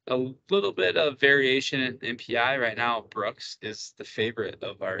 A little bit of variation in MPI right now. Brooks is the favorite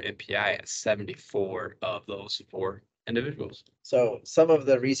of our MPI at 74 of those 4 individuals. So some of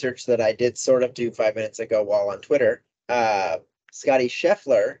the research that I did sort of do 5 minutes ago while on Twitter, Scotty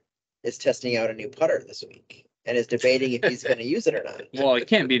Scheffler is testing out a new putter this week and is debating if he's going to use it or not. Well, it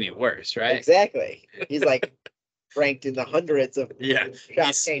can't be any worse, right? Exactly. He's like ranked in the hundreds of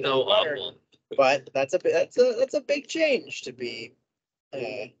he's so awful. But that's a big change to be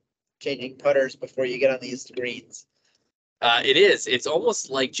changing putters before you get on these greens. It is. It's almost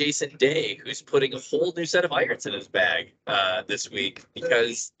like Jason Day, who's putting a whole new set of irons in his bag this week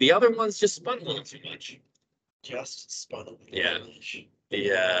because the other ones just spun a little too much. Just spun a little much.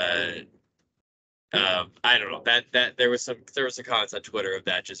 I don't know that there was some comments on Twitter of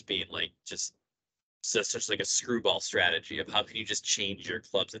that just being like just such like a screwball strategy of how can you just change your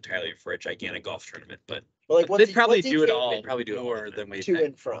clubs entirely for a gigantic golf tournament. But they'd probably do it all. They'd probably do it more than we to think.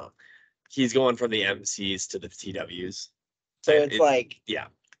 and from. He's going from the MCs to the TWs. So it's like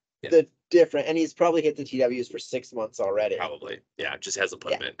the different, and he's probably hit the TWs for 6 months already. Probably, yeah, just hasn't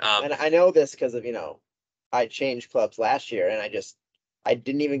put them in. And I know this because of I changed clubs last year, and I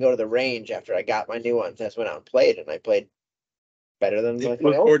didn't even go to the range after I got my new ones. I just went out and played, and I played better than my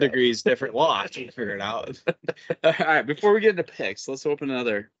 4 degrees different loft. You figure it out. All right, before we get into picks, let's open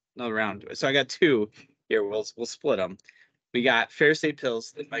another round. So I got 2 here. We'll split them. We got Fair State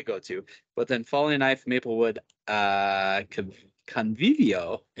Pills, that's my go-to, but then Falling Knife, Maplewood,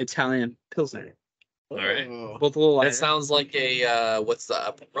 Convivio, Italian Pilsner. All right. Both a little lighter. That sounds like a what's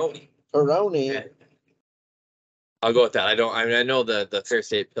the Peroni? Peroni. Okay. I'll go with that. I know the Fair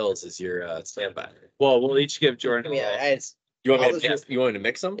State Pills is your standby. Well, we'll each give Jordan. You want me to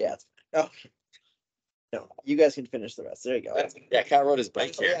mix them? Yeah. Oh. No, you guys can finish the rest. There you go. Yeah, Kyle rode his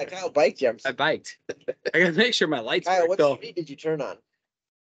bike here. Yeah, Kyle biked you. I biked. I gotta make sure my lights Kyle, work. what street did you turn on?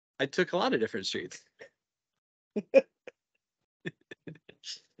 I took a lot of different streets.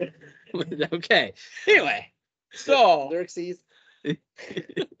 Okay. Anyway, so Xerxes.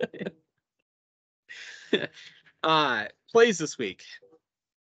 plays this week.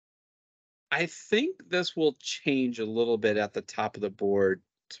 I think this will change a little bit at the top of the board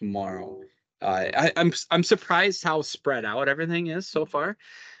tomorrow. I'm surprised how spread out everything is so far.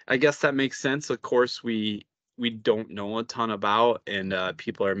 I guess that makes sense. Of course, we don't know a ton about, and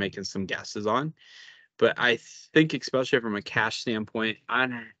people are making some guesses on. But I think, especially from a cash standpoint,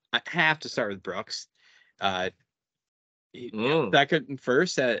 I have to start with Brooks. Second and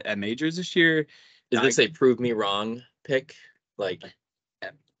first at majors this year. Is this a prove me wrong pick? Like,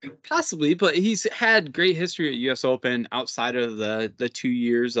 possibly, but he's had great history at US Open outside of the 2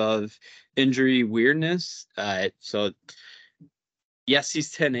 years of injury weirdness. So yes,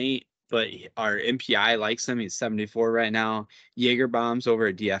 he's 10-8, but our MPI likes him. He's 74 right now. Jaeger Bombs over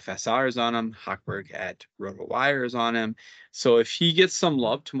at DFSR is on him. Hochberg at RotoWire is on him. So if he gets some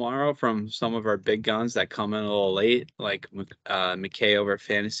love tomorrow from some of our big guns that come in a little late, like McKay over at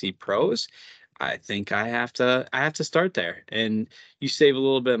Fantasy Pros, I think I have to start there. And you save a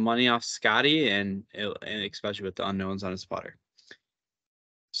little bit of money off Scotty, and especially with the unknowns on his putter.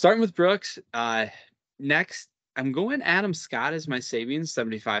 Starting with Brooks, next I'm going Adam Scott as my savings,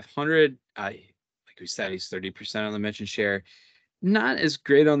 7,500. Like we said, he's 30% on the mention share. Not as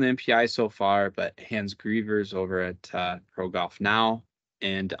great on the MPI so far, but Hans Grievers over at Pro Golf Now.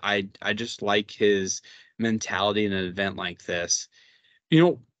 And I just like his mentality in an event like this. You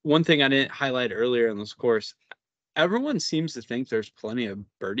know, one thing I didn't highlight earlier in this course, everyone seems to think there's plenty of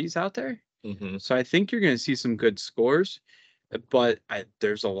birdies out there. So I think you're going to see some good scores, but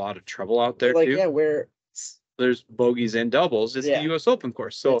there's a lot of trouble out there Like, too. yeah, There's bogeys and doubles. It's the U.S. Open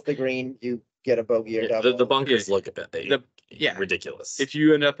course, so it's the green. You get a bogey or double. the bunkers look a bit ridiculous. If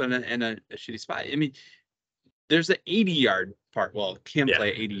you end up in a shitty spot, I mean, there's an 80-yard part. Well, can play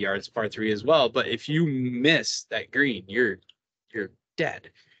 80 yards par 3 as well, but if you miss that green, you're dead.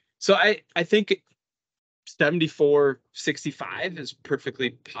 So I think 74-65 is perfectly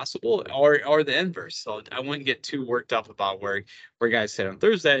possible, or the inverse. So I wouldn't get too worked up about where guys sit on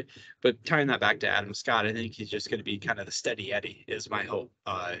Thursday, but tying that back to Adam Scott, I think he's just going to be kind of the steady Eddie is my hope.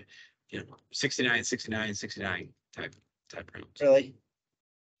 69 type rounds. Really?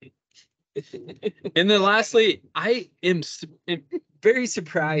 And then lastly, I am very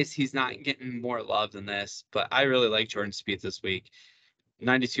surprised he's not getting more love than this, but I really like Jordan Spieth this week.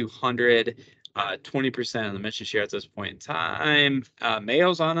 9,200, 20% of the mention share at this point in time.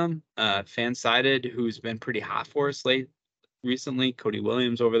 Mayo's on him, fan-sided, who's been pretty hot for us recently. Cody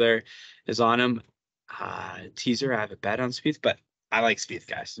Williams over there is on him. Teaser, I have a bet on Spieth, but I like Spieth,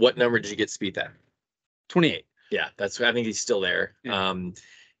 guys. What number did you get Spieth at? 28. Yeah, I think he's still there. Yeah.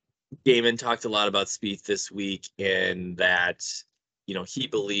 Gaiman talked a lot about Spieth this week, and that he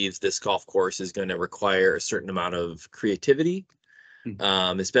believes this golf course is going to require a certain amount of creativity.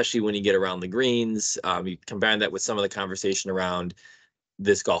 Especially when you get around the greens. You combine that with some of the conversation around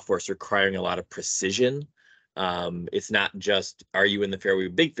this golf course requiring a lot of precision. It's not just, are you in the fairway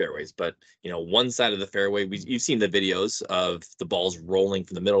with big fairways, but one side of the fairway, you've seen the videos of the balls rolling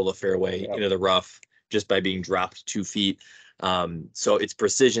from the middle of the fairway into the rough just by being dropped 2 feet. So it's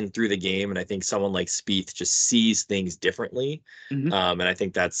precision through the game, and I think someone like Spieth just sees things differently. And I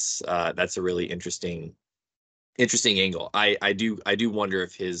think that's a really interesting angle. I do wonder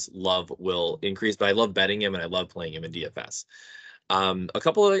if his love will increase, but I love betting him and I love playing him in DFS. A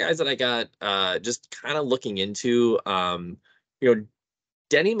couple other guys that I got just kind of looking into,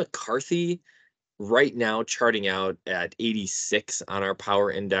 Denny McCarthy right now charting out at 86 on our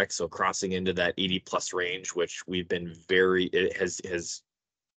power index, so crossing into that 80 plus range, which we've been it has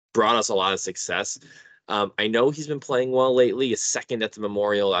brought us a lot of success. I know he's been playing well lately. He's second at the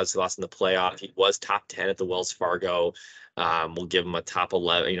Memorial, as he lost in the playoff. He was top 10 at the Wells Fargo. We'll give him a top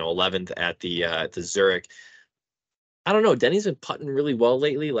 11, 11th at the Zurich. I don't know. Denny's been putting really well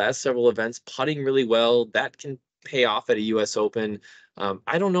lately. Last several events, putting really well. That can pay off at a U.S. Open.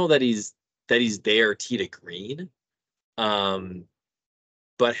 I don't know that he's there tee to green,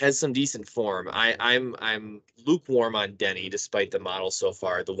 but has some decent form. I'm lukewarm on Denny despite the model so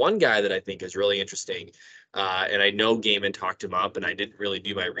far. The one guy that I think is really interesting, and I know Gaiman talked him up, and I didn't really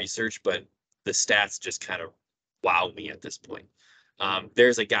do my research, but the stats just kind of wow me at this point.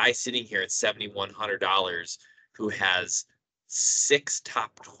 There's a guy sitting here at $7,100 who has 6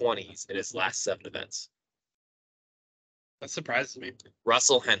 top 20s in his last 7 events. That surprises me.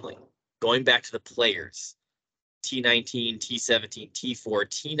 Russell Henley, going back to the players. T19, T17, T4,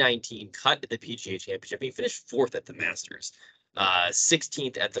 T19 cut at the PGA Championship. He finished 4th at the Masters,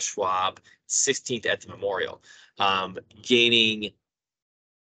 16th at the Schwab, 16th at the Memorial, gaining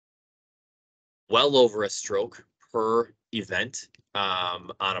well over a stroke per event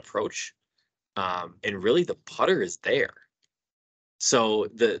on approach. And really the putter is there. So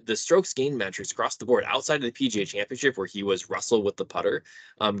the strokes gain metrics across the board outside of the PGA Championship, where he was Russell with the putter,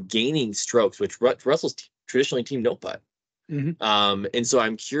 gaining strokes, which Russell's traditionally team no putt. And so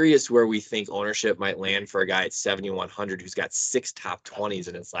I'm curious where we think ownership might land for a guy at 7,100 who's got 6 top 20s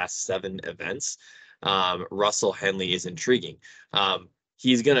in his last 7 events. Russell Henley is intriguing.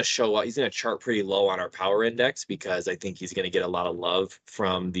 He's going to show up. He's going to chart pretty low on our power index because I think he's going to get a lot of love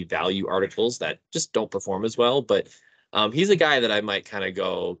from the value articles that just don't perform as well. But he's a guy that I might kind of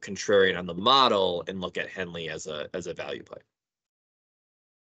go contrarian on the model and look at Henley as a value play.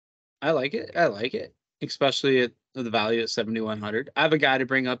 I like it. I like it, especially at the value at 7,100. I have a guy to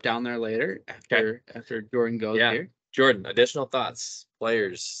bring up down there later after Jordan goes here. Jordan, additional thoughts,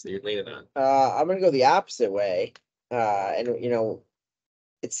 players that you're leaning on? I'm going to go the opposite way. And,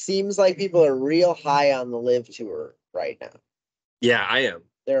 it seems like people are real high on the Live Tour right now. Yeah, I am.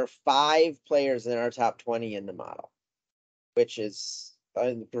 There are 5 players in our top 20 in the model, which is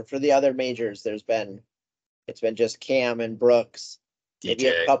for the other majors. It's been just Cam and Brooks, maybe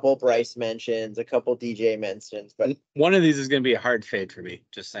a couple Bryce mentions, a couple DJ mentions, but one of these is going to be a hard fade for me.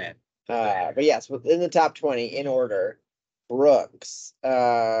 Just saying. But yes, within the top 20 in order: Brooks,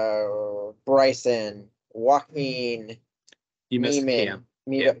 Bryson, Joaquin. You missed Cam.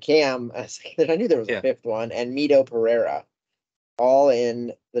 Yep. Cam. I knew there was a 5th one, and Mito Pereira, all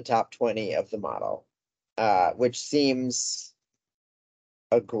in the top 20 of the model, which seems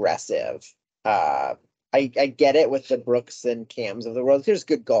aggressive. I get it with the Brooks and Cams of the world. There's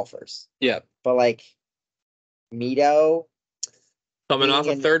good golfers. Yeah. But like Mito coming off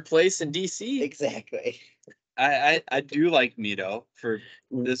of 3rd place in DC. Exactly. I do like Mito for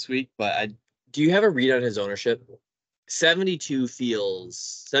this week, but do you have a read on his ownership?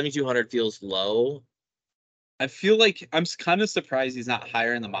 7,200 feels low. I feel like I'm kind of surprised he's not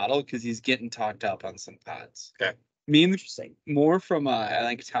higher in the model because he's getting talked up on some pods. Okay. Interesting. More from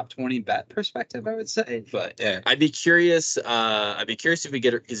a top 20 bet perspective, I would say. But yeah, I'd be curious. If we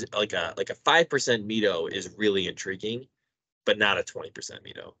get is like a 5% Mito is really intriguing, but not a 20%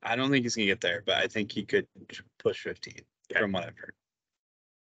 Mito. I don't think he's gonna get there, but I think he could push 15 from what I've heard.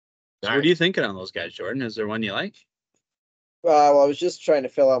 So what are you thinking on those guys, Jordan? Is there one you like? Well, I was just trying to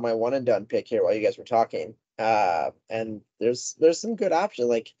fill out my one and done pick here while you guys were talking. And there's some good options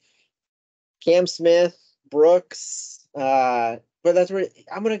like Cam Smith, Brooks. But that's where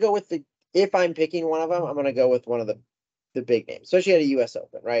I'm gonna go with if I'm picking one of them, I'm gonna go with one of the big names, especially at a US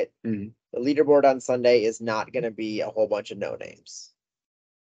Open, right? Mm-hmm. The leaderboard on Sunday is not gonna be a whole bunch of no names,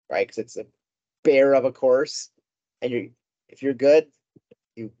 right? Because it's a bear of a course, and if you're good,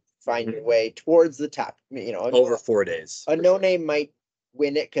 you find your way towards the top. Over 4 days. A no name might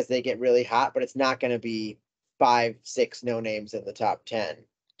win it because they get really hot, but it's not going to be 5-6 no names in the top 10.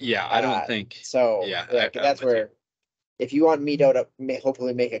 Yeah, I don't think so. Yeah, that's where if you want Mito to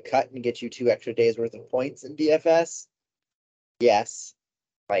hopefully make a cut and get you 2 extra days worth of points in DFS, yes,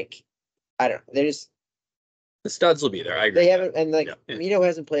 like I don't know. The studs will be there. I agree. They haven't, and Mito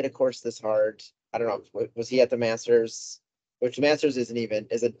hasn't played a course this hard. I don't know. Was he at the Masters? Which the Masters is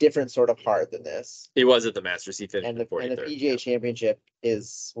a different sort of hard than this. He was at the Masters. He finished and the PGA Championship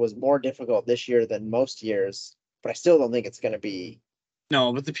was more difficult this year than most years, but I still don't think it's going to be.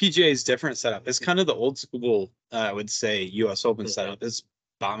 No, but the PGA is different setup. It's kind of the old school, I would say, US Open setup. It's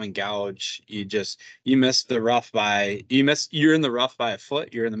bomb and gouge. You miss the rough you're in the rough by a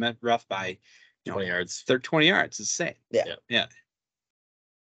foot. You're in the rough by 20 yards. 20 yards. It's the same. Yeah.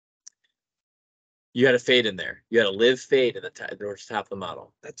 You had a fade in there. You had a live fade in the top of the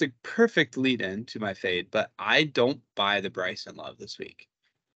model. That's a perfect lead in to my fade, but I don't buy the Bryson love this week.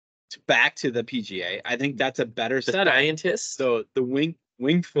 Back to the PGA. I think that's a better setup. Scientist. So the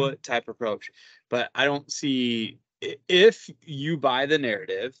wing foot type approach, but I don't see if you buy the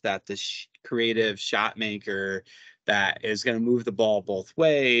narrative that the creative shot maker that is going to move the ball both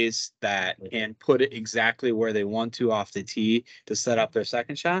ways, that can put it exactly where they want to off the tee to set up their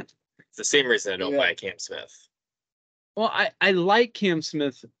second shot. It's the same reason I don't buy Cam Smith. Well, I like Cam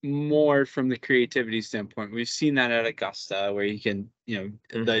Smith more from the creativity standpoint. We've seen that at Augusta where he can,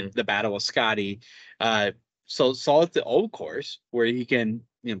 the battle with Scotty. So saw at the old course where he can,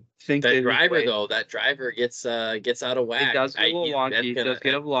 think that driver though. That driver gets out of whack. It does get a little wonky. It does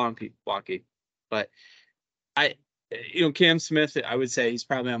get a little wonky. But Cam Smith, I would say he's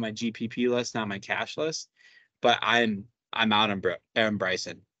probably on my GPP list, not my cash list. But I'm out on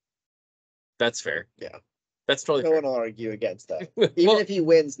Bryson. That's fair. Yeah. That's totally fair. No one will argue against that. Even if he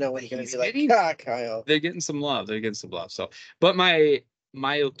wins, no one's going to be like, Kyle. They're getting some love. So, but my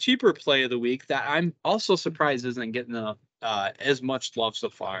my cheaper play of the week that I'm also surprised isn't getting as much love so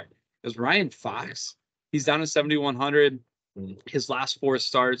far is Ryan Fox. He's down to 7,100. His last 4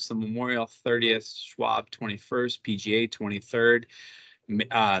 starts: the Memorial 30th, Schwab 21st, PGA 23rd,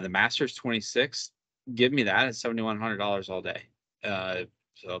 the Masters 26th. Give me that at $7,100 all day.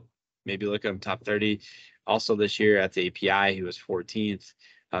 So maybe look at him top 30. Also this year at the API, he was 14th.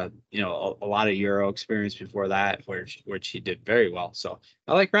 You know, a lot of Euro experience before that, which he did very well. So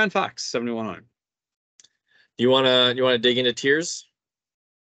I like Ryan Fox, 7,100. You wanna dig into tiers?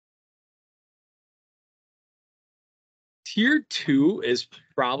 Tier 2 is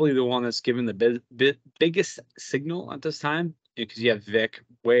probably the one that's given the biggest signal at this time, because you have Vic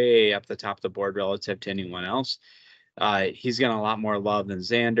way up the top of the board relative to anyone else. He's getting a lot more love than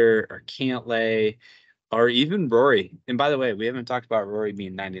Xander or Cantlay or even Rory. And by the way, we haven't talked about Rory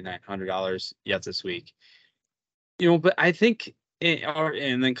being $9,900 yet this week. You know, but I think,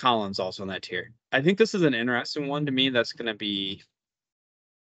 and then Collins also in that tier. I think this is an interesting one to me that's going to be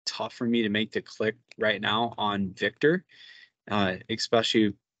tough for me to make the click right now on Victor,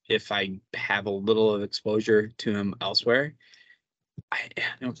 especially if I have a little of exposure to him elsewhere.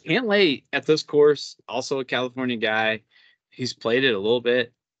 Cantlay at this course, also a California guy. He's played it a little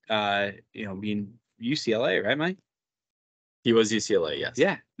bit, being UCLA, right, Mike? He was UCLA, yes.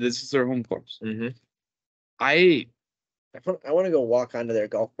 Yeah, this is their home course. Mm-hmm. I want to go walk onto their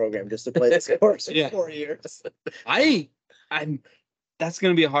golf program just to play this course for 4 years. I'm that's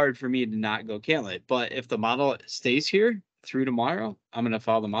going to be hard for me to not go Cantlay. But if the model stays here through tomorrow, I'm going to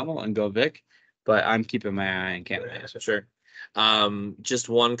follow the model and go Vic. But I'm keeping my eye on Cantlay. So sure. Just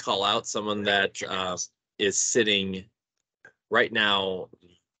one call out, someone that is sitting right now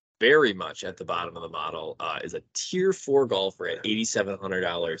very much at the bottom of the model is a tier 4 golfer at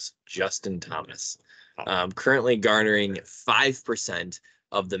 $8,700, Justin Thomas. Currently garnering 5%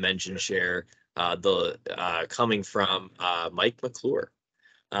 of the mention share, coming from Mike McClure.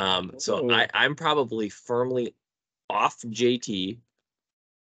 So I'm probably firmly off JT.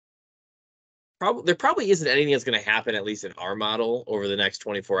 There probably isn't anything that's going to happen, at least in our model, over the next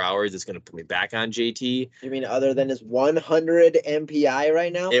 24 hours. It's going to put me back on JT. You mean other than his 100 MPI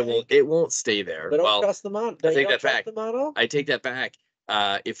right now? It won't stay there. But don't trust the model. I take that back. I take that back.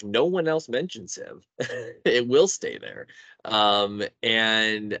 If no one else mentions him, it will stay there.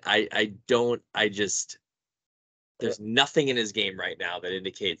 And there's nothing in his game right now that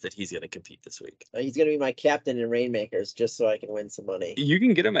indicates that he's going to compete this week. He's going to be my captain in Rainmakers just so I can win some money. You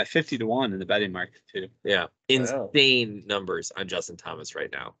can get him at 50-1 in the betting market too. Yeah. Insane numbers on Justin Thomas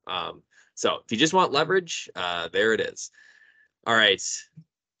right now. So if you just want leverage, there it is. All right.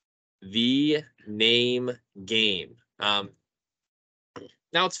 The name game. Now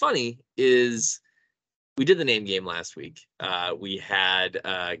what's funny is we did the name game last week. We had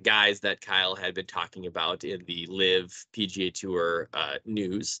guys that Kyle had been talking about in the Live PGA Tour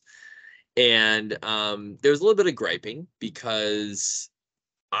news. And there was a little bit of griping because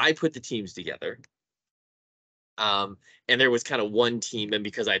I put the teams together. And there was kind of one team, and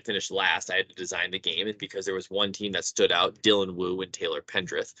because I finished last, I had to design the game. And because there was one team that stood out, Dylan Wu and Taylor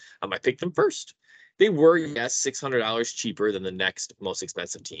Pendrith, I picked them first. They were, yes, $600 cheaper than the next most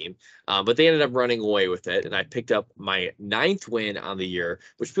expensive team, but they ended up running away with it. And I picked up my 9th win on the year,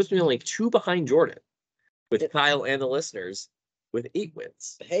 which puts me only 2 behind Jordan, with Kyle and the listeners with 8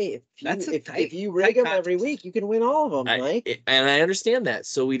 wins. Hey, if you rig them every week, you can win all of them, Mike. And I understand that.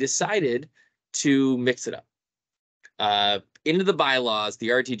 So we decided to mix it up. Into the bylaws, the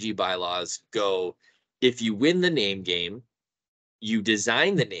RTG bylaws go, if you win the name game, you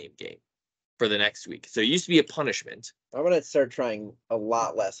design the name game for the next week. So it used to be a punishment. I'm going to start trying a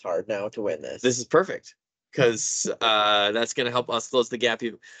lot less hard now to win this. This is perfect because that's going to help us close the gap.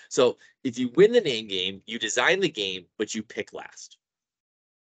 So if you win the name game, you design the game, but you pick last.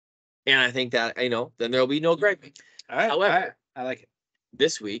 And I think that, then there'll be no griping. However, I like it.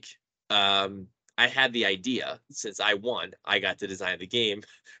 This week, I had the idea. Since I won, I got to design the game,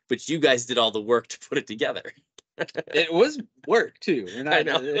 but you guys did all the work to put it together. It was work too. I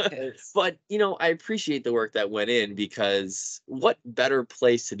know. But I appreciate the work that went in, because what better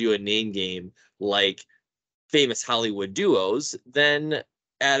place to do a name game like Famous Hollywood Duos than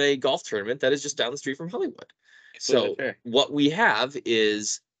at a golf tournament that is just down the street from Hollywood. So what we have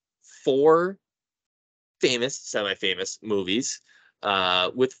is 4 famous, semi-famous movies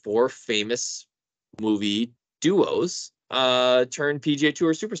with 4 famous movie duos turned PGA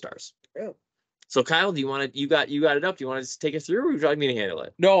Tour superstars. Yeah. So Kyle, you got it up? Do you want to just take us through, or would you like me to handle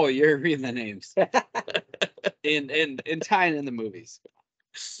it? No, you're reading the names and tying in the movies.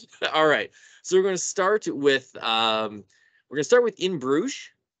 All right. So we're going to start with We're gonna start with In Bruges.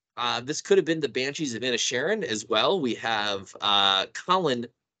 This could have been the Banshees of Inisherin as well. We have Colin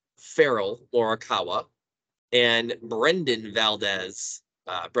Farrell Morikawa and Brendan Valdez,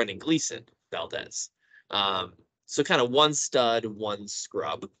 Brendan Gleeson Valdez. So kind of one stud, one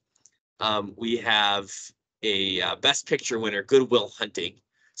scrub. We have a Best Picture winner, Good Will Hunting,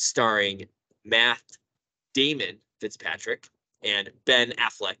 starring Matt Damon Fitzpatrick and Ben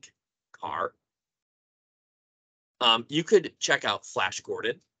Affleck Carr. You could check out Flash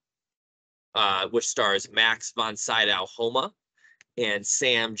Gordon, which stars Max von Sydow Homa and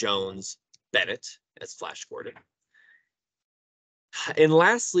Sam Jones Bennett as Flash Gordon. And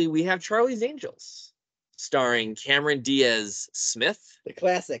lastly, we have Charlie's Angels, starring Cameron Diaz Smith. The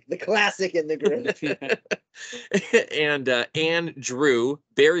classic in the group. And Anne Drew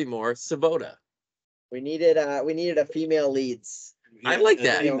Barrymore Sabota. We needed a female leads. I like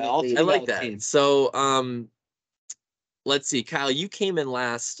that. I like that. So let's see, Kyle, you came in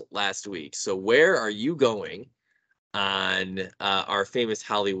last week. So where are you going on our famous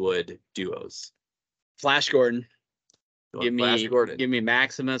Hollywood duos? Flash Gordon. Give Gordon. me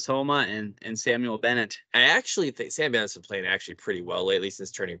Maximus Homa and Samuel Bennett. I actually think Sam Bennett's been playing actually pretty well lately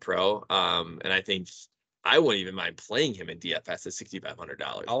since turning pro. And I think I wouldn't even mind playing him in DFS at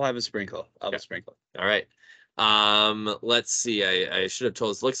 $6,500. I'll have a sprinkle. All right. Let's see. I should have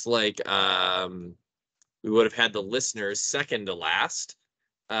told us. Looks like we would have had the listeners second to last.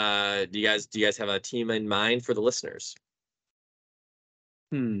 Do you guys have a team in mind for the listeners?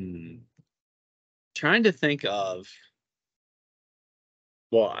 Trying to think of.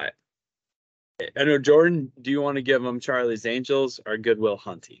 Well, I know, Jordan, do you want to give them Charlie's Angels or Good Will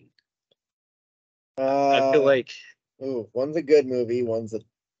Hunting? I feel like. Ooh, one's a good movie. One's a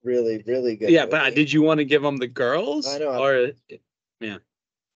really, really good Yeah, movie. but did you want to give them the girls? I know. Or, yeah. I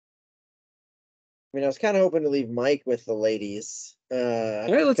mean, I was kind of hoping to leave Mike with the ladies. All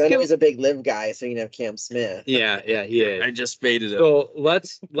right, let's I know give. he's a big live guy, so you can have Cam Smith. Yeah. I just faded it. So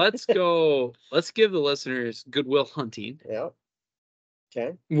let's go. Let's give the listeners Good Will Hunting. Yeah.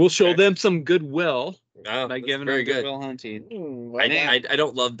 Okay. We'll show them some goodwill Oh, by giving very them good. Good Will Hunting. Why not? I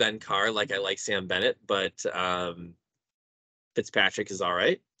don't love Ben Carr like I like Sam Bennett, but Fitzpatrick is all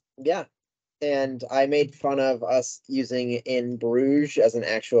right. Yeah. And I made fun of us using In Bruges as an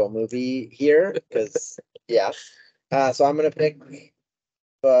actual movie here because, yeah. So I'm going to pick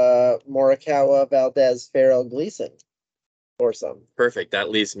Morikawa, Valdez, Farrell, Gleason or some. Perfect. That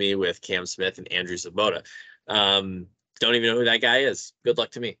leaves me with Cam Smith and Andrew Sabota. Don't even know who that guy is. Good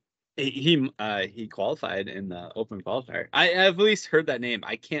luck to me. He qualified in the open qualifier. I've at least heard that name.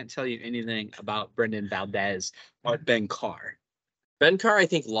 I can't tell you anything about Brendan Valdez or Ben Carr. Ben Carr, I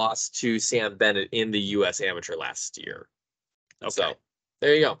think, lost to Sam Bennett in the U.S. Amateur last year. Okay. So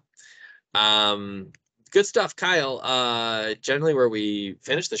there you go. Good stuff, Kyle. Generally, where we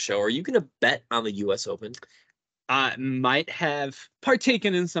finish the show, are you going to bet on the U.S. Open? I might have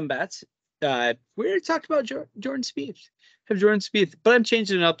partaken in some bets. We already talked about Jordan Spieth. Have Jordan Spieth, but I'm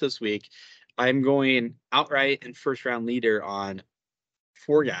changing it up this week. I'm going outright and first round leader on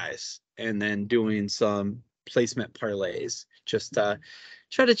 4 guys, and then doing some placement parlays. Just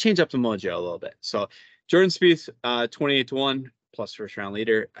try to change up the mojo a little bit. So Jordan Spieth, 28-1 plus first round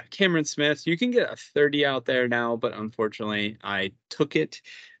leader. Cameron Smith, you can get a 30 out there now, but unfortunately I took it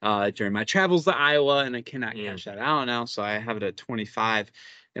during my travels to Iowa, and I cannot cash that out now. So I have it at 25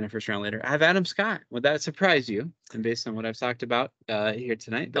 in a first round leader. I have Adam Scott. Would that surprise you? And based on what I've talked about here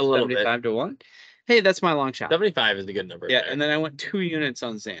tonight, A little 75 to 1. Hey, that's my long shot. 75 is a good number. Yeah, there. and then I went 2 units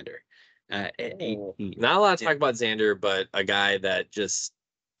on Xander. At 18. Not a lot to talk about Xander, but a guy that just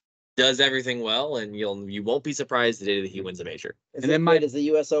does everything well, and you won't be surprised the day that he wins a major. Is the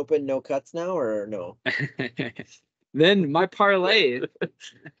U.S. Open no cuts now or no? Then my parlay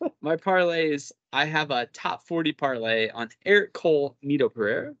is I have a top 40 parlay on Eric Cole, Mito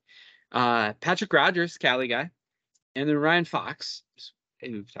Pereira, Patrick Rogers, Cali guy, and then Ryan Fox,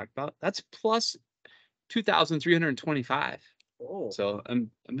 who we've talked about. That's plus 2,325. Oh. So I'm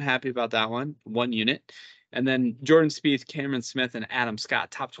happy about that one unit. And then Jordan Spieth, Cameron Smith, and Adam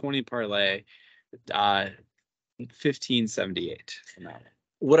Scott, top 20 parlay, 1578.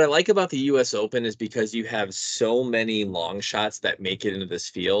 What I like about the U.S. Open is because you have so many long shots that make it into this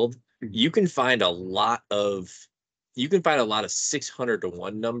field. You can find a lot of 600 to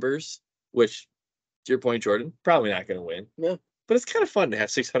 1 numbers, which, to your point, Jordan, probably not going to win. Yeah, but it's kind of fun to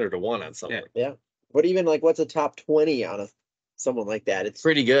have 600 to 1 on something. Yeah. But even what's a top 20 on someone like that? It's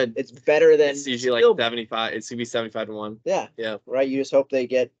pretty good. It's better than it's usually 75. It's gonna be 75 to 1. Yeah. Yeah. Right. You just hope they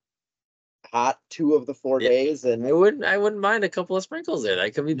get hot 2 of the 4 days, and I wouldn't mind a couple of sprinkles there.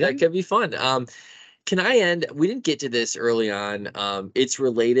 That could be fun. Can I end? We didn't get to this early on. It's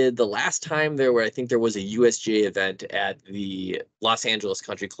related. The last time I think there was a USGA event at the Los Angeles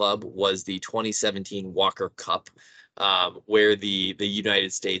Country Club was the 2017 Walker Cup, where the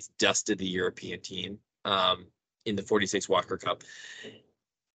United States dusted the European team in the 46 Walker Cup.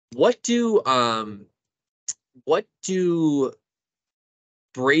 What do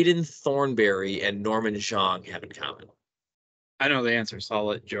Braden Thornberry and Norman Zhang have in common? I know the answer, so I'll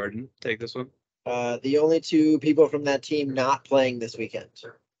let Jordan take this one. The only two people from that team not playing this weekend.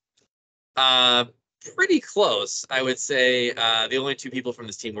 Pretty close, I would say. The only two people from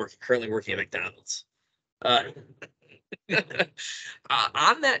this team currently working at McDonald's. On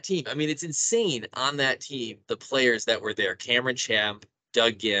that team, I mean, it's insane. On that team, the players that were there: Cameron Champ,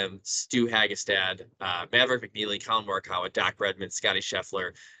 Doug Gim, Stu Hagestad, Maverick McNeely, Colin Morikawa, Doc Redmond, Scotty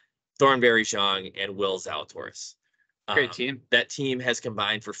Scheffler, Thornberry Zhang, and Will Zalatoris. Great team. That team has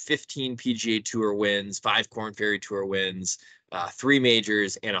combined for 15 PGA Tour wins, 5 Korn Ferry Tour wins, 3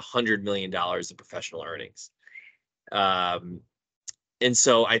 majors, and $100 million in professional earnings. And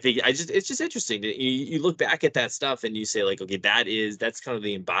so I think it's just interesting. You look back at that stuff and you say, like, okay, that's kind of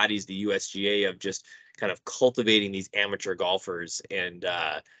embodies the USGA of just kind of cultivating these amateur golfers, and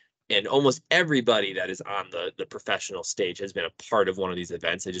almost everybody that is on the professional stage has been a part of one of these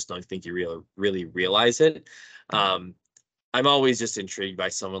events. I just don't think you really realize it. I'm always just intrigued by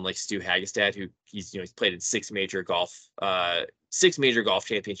someone like Stu Hagestad, who he's played in 6 major golf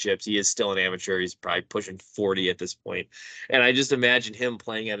championships. He is still an amateur. He's probably pushing 40 at this point. And I just imagine him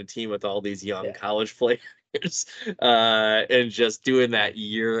playing on a team with all these young college players and just doing that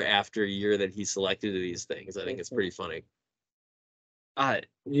year after year that he selected to these things. I think it's pretty funny.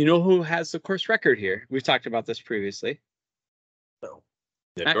 You know who has the course record here? We've talked about this previously. No.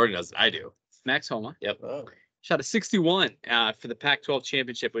 Yeah, Jordan does. I do. Max Homa. Yep. Oh. Shot a 61 for the Pac-12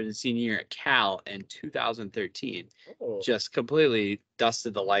 championship in his senior year at Cal in 2013. Oh. Just completely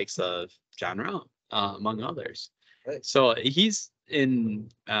dusted the likes of John Rahm, among others. Right. So he's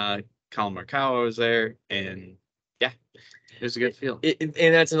in. Colin Morikawa was there, and yeah, it was a good feel. And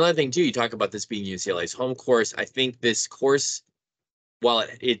that's another thing too. You talk about this being UCLA's home course. I think this course, while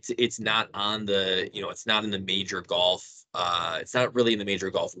it's not on the it's not in the major golf. It's not really in the major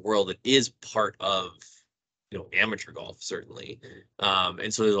golf world. It is part of amateur golf, certainly.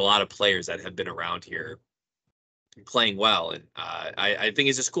 And so there's a lot of players that have been around here playing well. And I think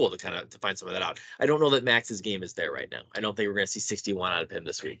it's just cool to find some of that out. I don't know that Max's game is there right now. I don't think we're going to see 61 out of him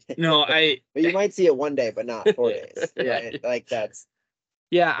this week. No, But you might see it one day, but not 4 days. Right? Like that's.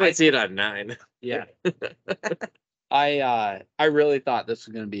 Yeah, I see it on 9. Yeah. I really thought this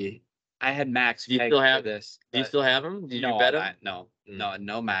was going to be. I had Max. Do you still have this? Do you still have him? Did you bet him?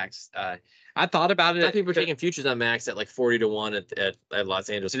 No Max. I thought about it. A lot of people are taking futures on Max at like 40 to 1 at Los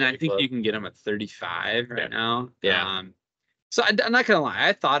Angeles. And I think you can get him at 35 right now. Yeah. So I'm not gonna lie,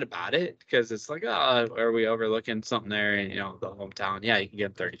 I thought about it because it's like, oh, are we overlooking something there? And the hometown. Yeah, you can get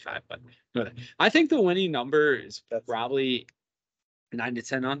him 35, but I think the winning number is probably 9 to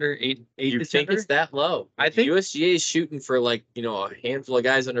 10 under, 8 You to think 10 it's that low? I think USGA is shooting for like a handful of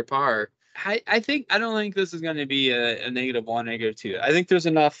guys under par. I don't think this is going to be a -1, -2. I think there's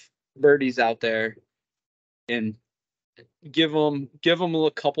enough birdies out there, and give them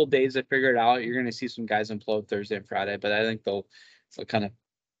a couple days to figure it out. You're going to see some guys implode Thursday and Friday, but I think they'll kind of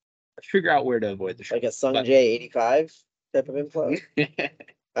figure out where to avoid the Like a Sung J 85 type of implode.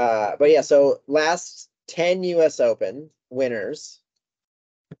 shot. But yeah, so last 10 US Open winners,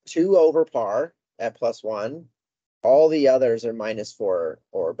 2 over par at +1. All the others are -4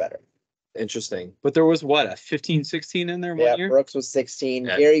 or better. Interesting. But there was what, a 15, 16 in there one Yeah, year? Brooks was 16.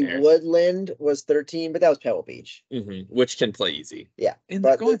 Yeah, Gary yeah. Woodland was 13, but that was Pebble Beach. Which can play easy. Yeah, And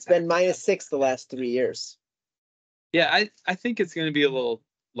they're but going it's been back. -6 the last 3 years. Yeah, I think it's going to be a little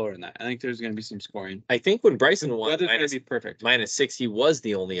lower than that. I think there's going to be some scoring. I think when Bryson won Weather's going to be perfect. -6, he was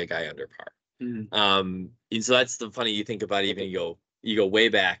the only a guy under par. Mhm. And so that's the funny. You think about it, even you go way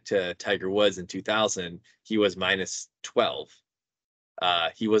back to Tiger Woods in 2000. He was -12.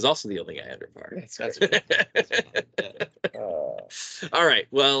 He was also the only guy under par. That's All right.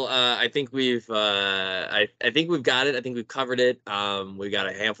 Well, I think we've I think we've got it. I think we've covered it. We got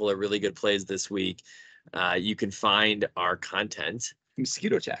a handful of really good plays this week. You can find our content.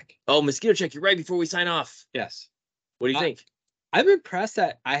 Mosquito check. Oh, mosquito check. You're right before we sign off. Yes. What do you think? I'm impressed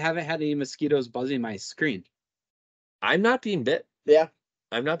that I haven't had any mosquitoes buzzing my screen. I'm not being bit. Yeah,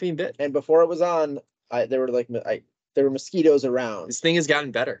 I'm not being bit. and before it was on, there were mosquitoes around. This thing has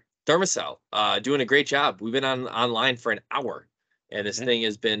gotten better. Thermacell, doing a great job. We've been online for an hour, and this thing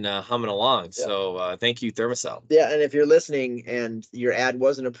has been humming along. Yeah. So thank you, Thermacell. Yeah, and if you're listening and your ad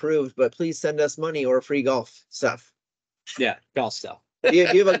wasn't approved, but please send us money or free golf stuff. Yeah, golf stuff. Do you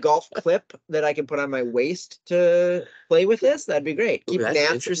have a golf clip that I can put on my waist to play with this? That'd be great. Ooh, Keep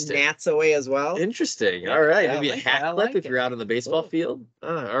that's interesting. gnats away as well. Interesting. Yeah, All right, I maybe like a that. hat I clip like if you're out on the baseball Cool. field.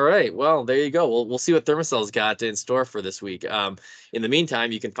 All right. Well, there you go. We'll see what Thermacell's got in store for this week. In the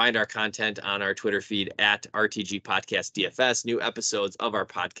meantime, you can find our content on our Twitter feed at RTG Podcast DFS. New episodes of our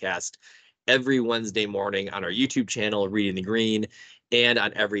podcast every Wednesday morning on our YouTube channel, Reading the Green, and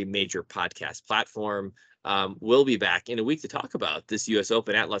on every major podcast platform. We'll be back in a week to talk about this U.S.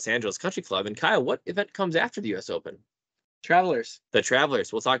 Open at Los Angeles Country Club. And Kyle, what event comes after the U.S. Open? Travelers. The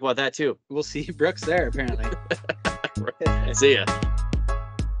Travelers. We'll talk about that too. We'll see Brooks there, apparently. See ya.